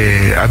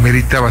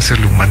 ameritaba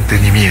hacerle un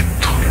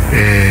mantenimiento.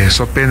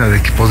 So pena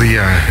de que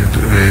podía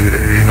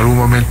en algún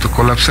momento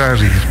colapsar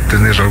y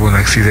tener algún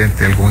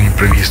accidente, algún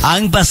imprevisto.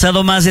 Han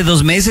pasado más de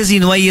 2 meses y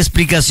no hay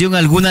explicación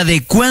alguna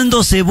de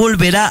cuándo se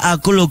volverá a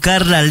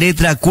colocar la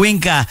letra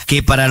Cuenca,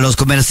 que para los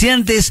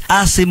comerciantes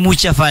hace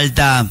mucha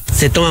falta.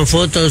 Se toman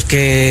fotos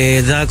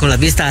que da con la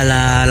vista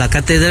a la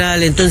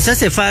catedral, entonces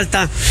hace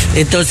falta.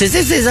 Entonces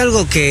ese es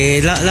algo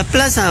que la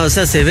plaza, o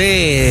sea, se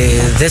ve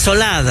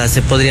desolada,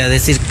 se podría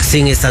decir,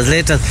 sin estas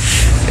letras.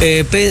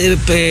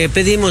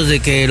 Pedimos de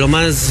que lo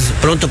más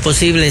pronto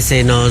posible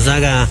se nos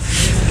haga,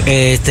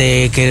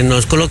 que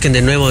nos coloquen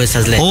de nuevo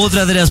esas letras.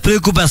 Otra de las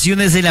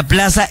preocupaciones de la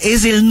plaza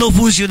es el no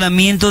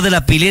funcionamiento de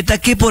la pileta,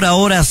 que por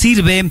ahora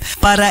sirve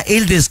para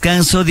el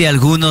descanso de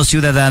algunos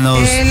ciudadanos.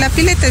 La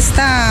pileta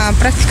está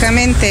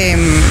prácticamente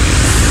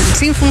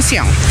sin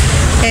función.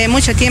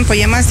 Mucho tiempo,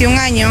 ya más de 1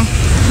 año,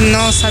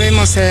 no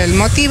sabemos el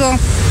motivo.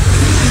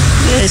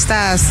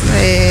 Está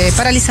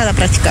paralizada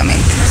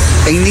prácticamente.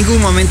 ¿En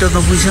ningún momento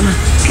no funciona?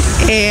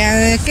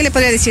 ¿Qué le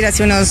podría decir?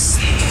 Hace unos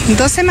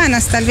 2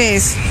 semanas tal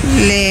vez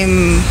le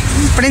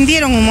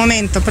prendieron un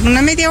momento, pero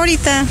una media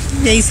horita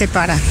y ahí se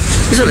para.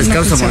 ¿Eso les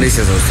causa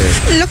molestias a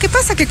ustedes? Lo que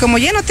pasa que como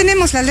ya no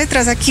tenemos las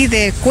letras aquí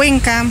de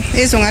Cuenca,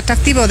 es un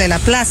atractivo de la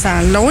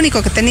plaza. Lo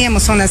único que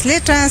teníamos son las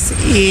letras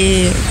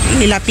y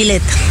la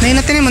pileta. Ahí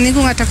no tenemos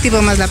ningún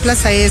atractivo más. La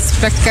plaza es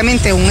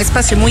prácticamente un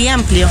espacio muy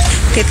amplio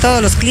que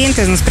todos los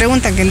clientes nos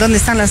preguntan que en dónde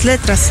están las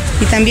letras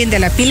y también de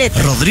la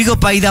pileta. Rodrigo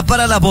Paida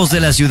para La Voz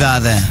de la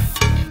Ciudad.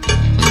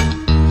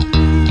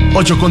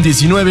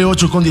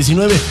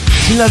 8:19.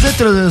 Sin las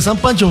letras de San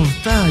Pancho,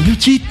 está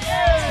Yuchit.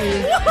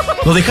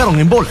 Lo dejaron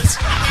en bolas.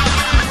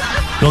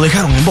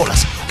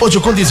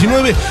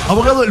 8:19.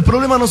 Abogado, el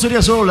problema no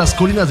sería solo las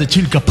colinas de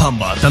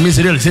Chilcapamba, también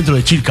sería el centro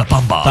de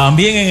Chilcapamba.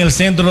 También en el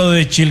centro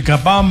de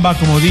Chilcapamba,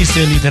 como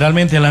dice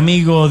literalmente el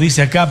amigo,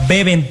 dice acá,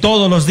 beben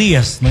todos los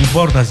días. No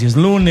importa si es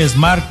lunes,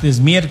 martes,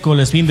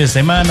 miércoles, fin de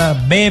semana,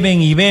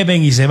 beben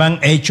y se van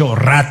hechos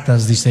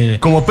ratas, dice.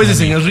 Como peces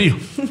en el río.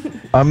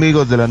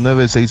 Amigos de la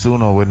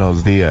 961,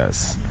 buenos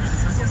días.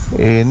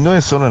 No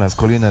es solo en las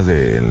colinas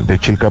de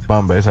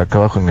Chilcapamba, es acá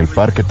abajo en el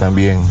parque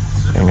también.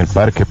 En el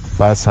parque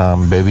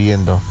pasan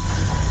bebiendo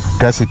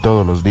casi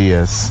todos los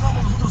días.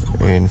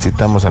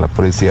 Necesitamos a la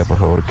policía, por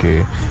favor,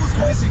 que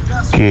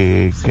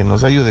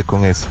nos ayude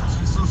con eso,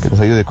 que nos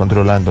ayude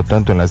controlando.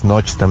 Tanto en las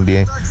noches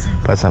también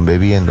pasan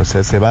bebiendo, o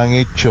sea, se van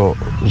hecho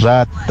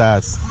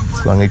ratas.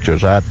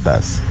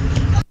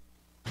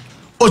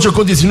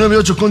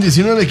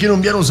 8:19. Quiero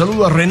enviar un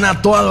saludo a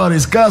Renato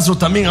Álvarez Castro,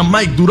 también a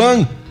Mike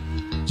Durán,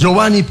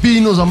 Giovanni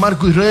Pinos, a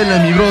Marco Israel, a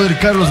mi brother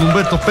Carlos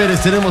Humberto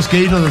Pérez. Tenemos que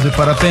irnos desde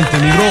Parapente,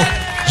 mi bro.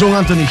 John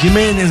Anthony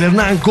Jiménez,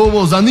 Hernán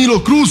Cobos,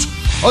 Danilo Cruz,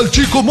 al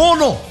Chico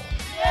Mono.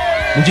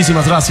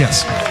 Muchísimas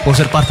gracias por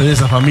ser parte de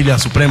esa familia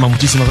suprema.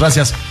 Muchísimas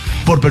gracias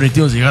por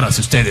permitirnos llegar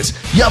hacia ustedes.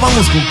 Ya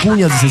vamos con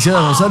cuñas,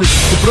 licenciada González.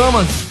 El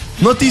programa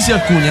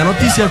Noticia Cuña.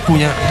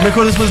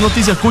 Mejor después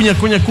Noticia Cuña.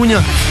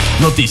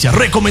 Noticias,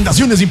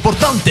 recomendaciones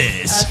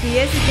importantes. Así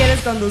es, si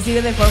quieres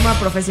conducir de forma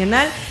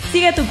profesional,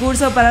 sigue tu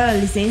curso para la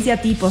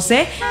licencia tipo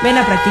C. Ven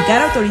a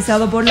practicar,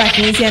 autorizado por la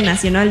Agencia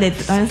Nacional de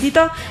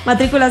Tránsito.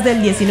 Matrículas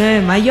del 19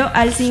 de mayo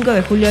al 5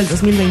 de julio del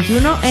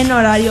 2021 en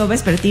horario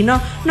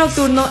vespertino,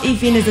 nocturno y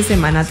fines de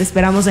semana. Te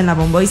esperamos en la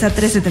Bomboiza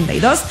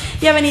 372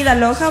 y Avenida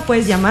Loja.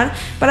 Puedes llamar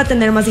para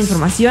tener más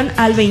información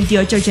al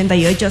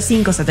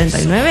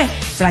 2888-579.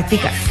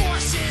 Practica.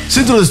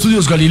 Centro de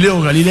Estudios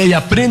Galileo Galilei,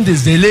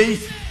 aprendes de ley.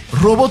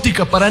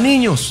 Robótica para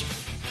niños.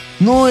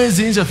 No es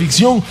ciencia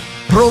ficción.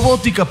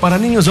 Robótica para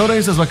niños. Ahora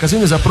en estas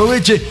vacaciones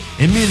aproveche,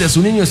 envíe a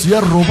su niño a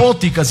estudiar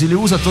robótica. Si le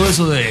gusta todo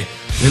eso de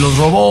los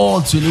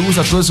robots, si le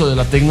gusta todo eso de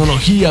la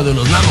tecnología, de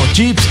los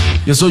nanochips.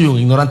 Yo soy un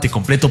ignorante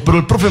completo, pero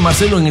el profe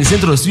Marcelo en el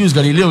Centro de Estudios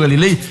Galileo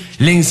Galilei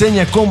le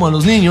enseña cómo a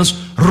los niños,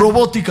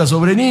 robótica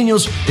sobre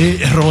niños.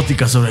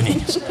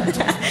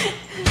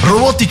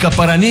 Robótica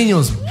para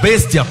niños,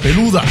 bestia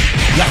peluda.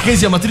 La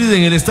agencia matriz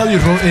en el estadio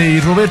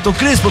y Roberto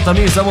Crespo.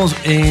 También estamos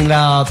en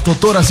la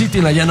Totora City,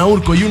 en la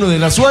Llanaurco y 1 de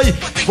la Suay.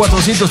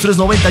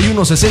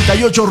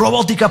 403-91-68.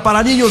 Robótica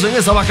para niños en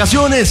estas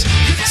vacaciones.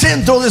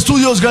 Centro de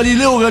Estudios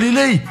Galileo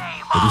Galilei.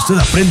 Pero usted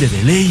aprende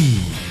de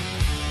ley.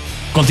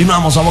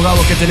 Continuamos, abogado.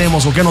 ¿Qué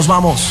tenemos o qué nos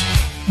vamos?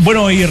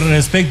 Bueno, y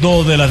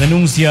respecto de la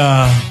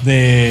denuncia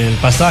del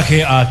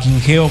pasaje a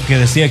Quingeo, que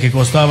decía que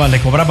le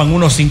cobraban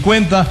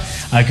 1.50,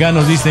 acá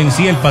nos dicen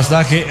sí, el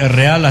pasaje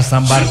real a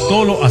San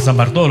Bartolo,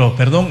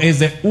 es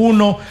de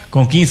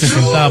 1.15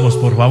 centavos.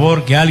 Por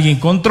favor, que alguien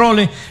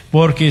controle,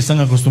 porque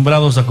están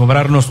acostumbrados a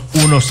cobrarnos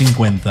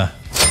 1.50.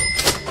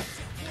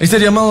 Este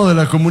llamado de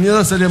la comunidad,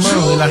 este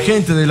llamado de la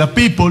gente, de la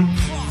people.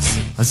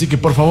 Así que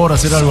por favor,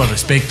 hacer algo al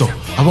respecto.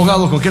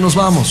 Abogado, ¿con qué nos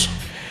vamos?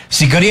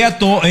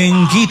 Sicariato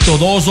en Quito.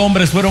 2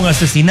 hombres fueron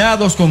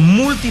asesinados con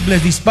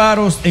múltiples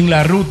disparos en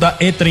la ruta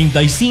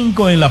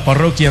E35 en la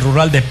parroquia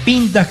rural de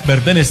Pintac,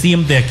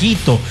 perteneciente a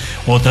Quito.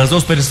 Otras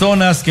 2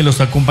 personas que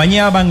los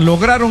acompañaban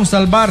lograron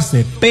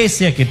salvarse,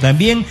 pese a que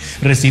también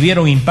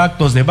recibieron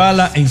impactos de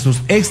bala en sus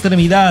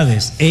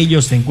extremidades.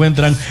 Ellos se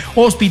encuentran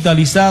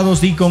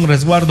hospitalizados y con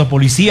resguardo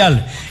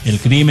policial. El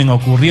crimen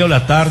ocurrió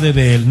la tarde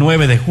del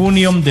 9 de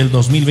junio del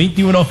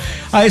 2021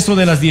 a eso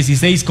de las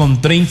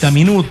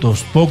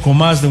 16:30, poco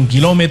más de 1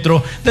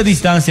 kilómetro de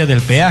distancia del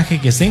peaje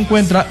que se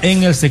encuentra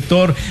en el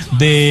sector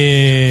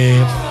de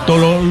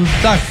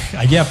Tololtac,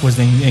 allá pues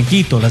en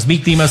Quito. Las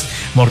víctimas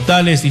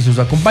mortales y sus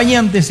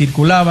acompañantes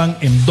circulaban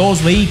en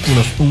 2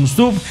 vehículos, un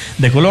sub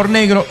de color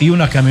negro y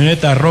una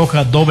camioneta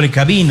roja doble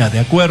cabina. De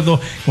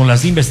acuerdo con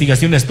las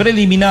investigaciones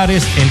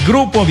preliminares, el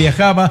grupo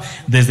viajaba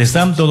desde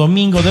Santo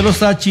Domingo de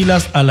los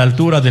Áchilas a la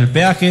altura del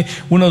peaje.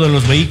 Uno de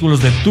los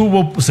vehículos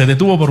se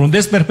detuvo por un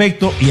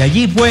desperfecto y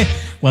allí fue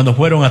cuando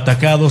fueron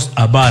atacados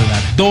a bala.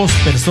 2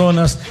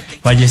 personas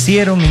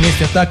fallecieron en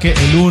este ataque.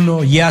 El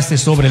uno yace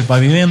sobre el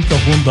pavimento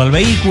junto al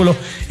vehículo,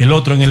 el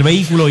otro en el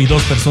vehículo y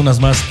 2 personas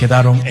más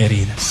quedaron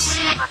heridas.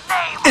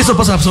 Eso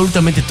pasa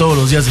absolutamente todos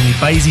los días en mi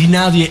país y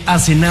nadie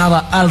hace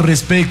nada al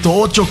respecto.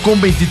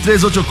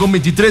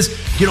 8:23.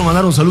 Quiero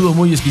mandar un saludo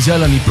muy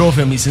especial a mi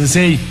profe, a mi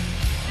sensei,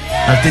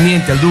 al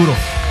teniente, al duro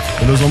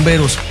de los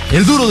bomberos.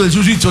 El duro del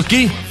jiu-jitsu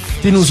aquí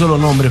tiene un solo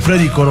nombre,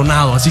 Freddy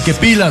Coronado. Así que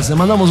pilas, le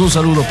mandamos un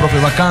saludo, profe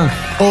bacán.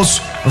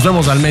 Nos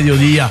vemos al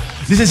mediodía.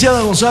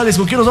 Licenciada González,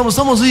 ¿con quién nos vamos?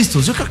 Estamos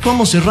listos. Yo creo que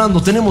vamos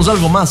cerrando. Tenemos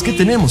algo más. ¿Qué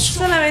tenemos?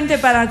 Solamente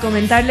para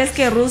comentarles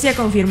que Rusia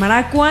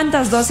confirmará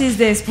cuántas dosis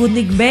de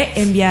Sputnik V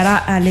enviará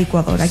al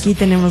Ecuador. Aquí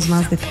tenemos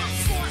más detalles.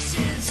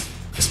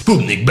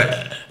 Sputnik V.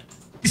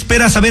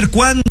 Espera saber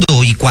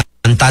cuándo y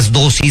cuántas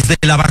dosis de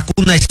la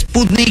vacuna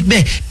Sputnik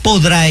V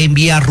podrá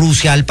enviar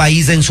Rusia al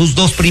país en sus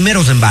 2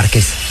 primeros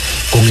embarques.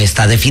 Con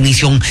esta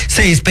definición,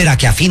 se espera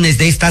que a fines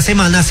de esta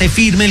semana se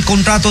firme el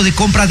contrato de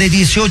compra de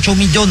 18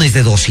 millones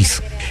de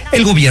dosis.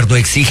 El gobierno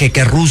exige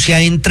que Rusia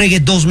entregue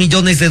 2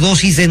 millones de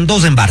dosis en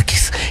 2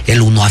 embarques,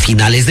 el uno a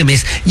finales de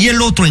mes y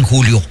el otro en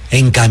julio.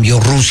 En cambio,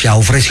 Rusia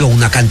ofreció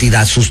una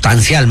cantidad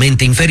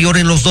sustancialmente inferior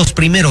en los 2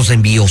 primeros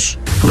envíos.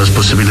 Las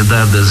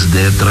posibilidades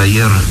de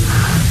traer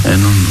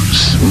en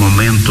un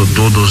momento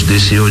todos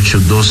 18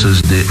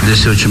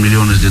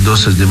 millones de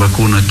dosis de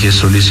vacuna que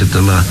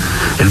solicita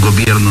el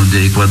gobierno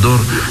de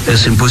Ecuador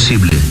es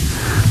imposible.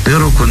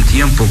 Pero con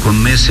tiempo,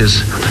 con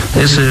meses,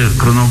 ese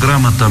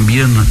cronograma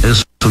también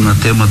es un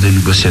tema de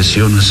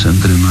negociaciones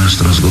entre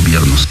nuestros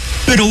gobiernos.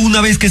 Pero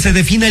una vez que se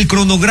defina el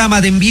cronograma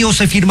de envío,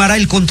 se firmará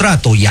el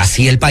contrato y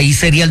así el país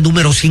sería el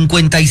número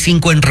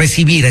 55 en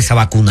recibir esa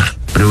vacuna.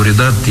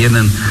 Prioridad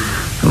tienen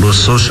los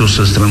socios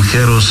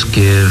extranjeros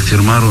que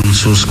firmaron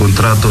sus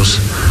contratos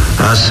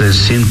hace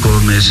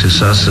 5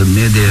 meses, hace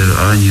medio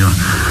año.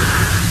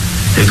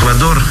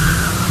 Ecuador,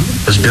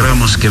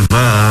 esperamos que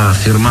va a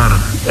firmar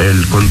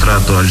el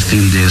contrato al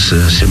fin de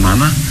esa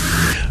semana.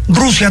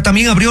 Rusia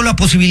también abrió la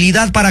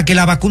posibilidad para que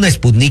la vacuna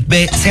Sputnik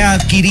V sea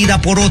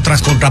adquirida por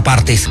otras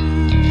contrapartes.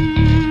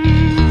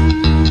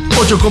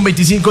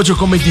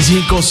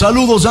 8:25.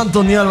 Saludos,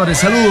 Anthony Álvarez.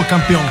 Saludos,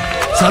 campeón.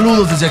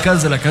 Saludos desde acá,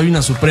 desde la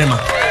cabina suprema.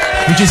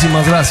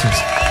 Muchísimas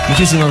gracias,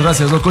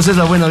 loco. Esa es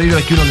la buena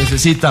vibra que uno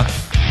necesita.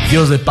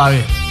 Dios le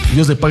pague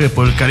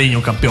por el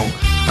cariño, campeón.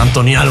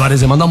 Anthony Álvarez,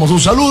 le mandamos un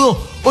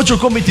saludo.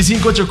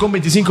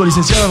 8:25,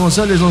 licenciada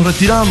González, nos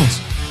retiramos.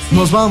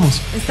 Nos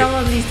vamos.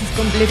 Estamos listos,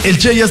 completos. El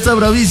Che ya está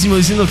bravísimo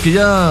diciendo que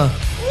ya...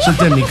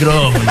 Suelta el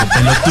micrófono,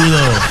 pelotudo.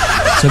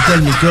 Suelta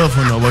el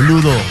micrófono,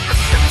 boludo.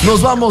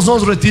 Nos vamos,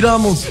 nos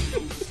retiramos.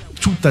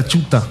 Chuta.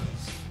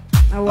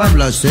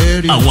 Habla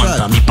serio.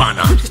 Aguanta, mi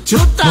pana.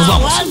 Chuta, nos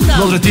vamos, aguanta.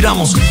 Nos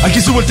retiramos. Aquí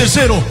estuvo el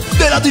tercero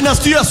de la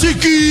dinastía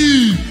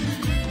Siki.